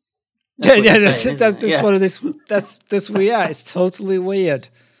is. That's one of this. That's this weird. It's totally weird.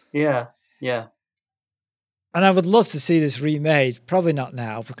 Yeah. And I would love to see this remade. Probably not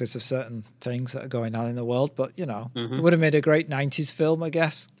now because of certain things that are going on in the world. But it would have made a great '90s film, I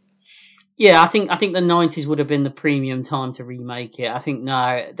guess. Yeah, I think the '90s would have been the premium time to remake it. I think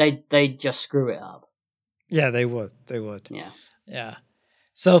no, they'd just screw it up. Yeah, they would. Yeah.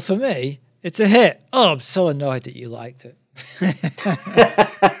 So for me, it's a hit. Oh, I'm so annoyed that you liked it.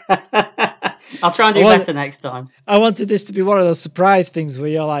 I'll try and do better next time. I wanted this to be one of those surprise things where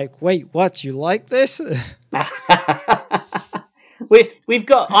you're like, wait, what? You like this? We've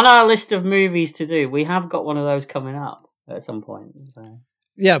got, on our list of movies to do, we have got one of those coming up at some point. So.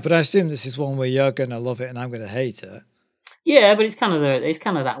 Yeah, but I assume this is one where you're going to love it and I'm going to hate it. Yeah, but it's kind of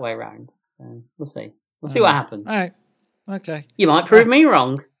that way around. So we'll see. We'll see what happens. All right. Okay. You might prove me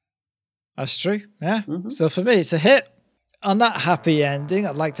wrong. That's true. Yeah. Mm-hmm. So for me, it's a hit. On that happy ending,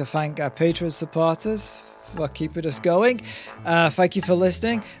 I'd like to thank our Patreon supporters for keeping us going. Thank you for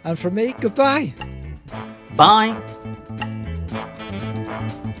listening. And from me, goodbye. Bye.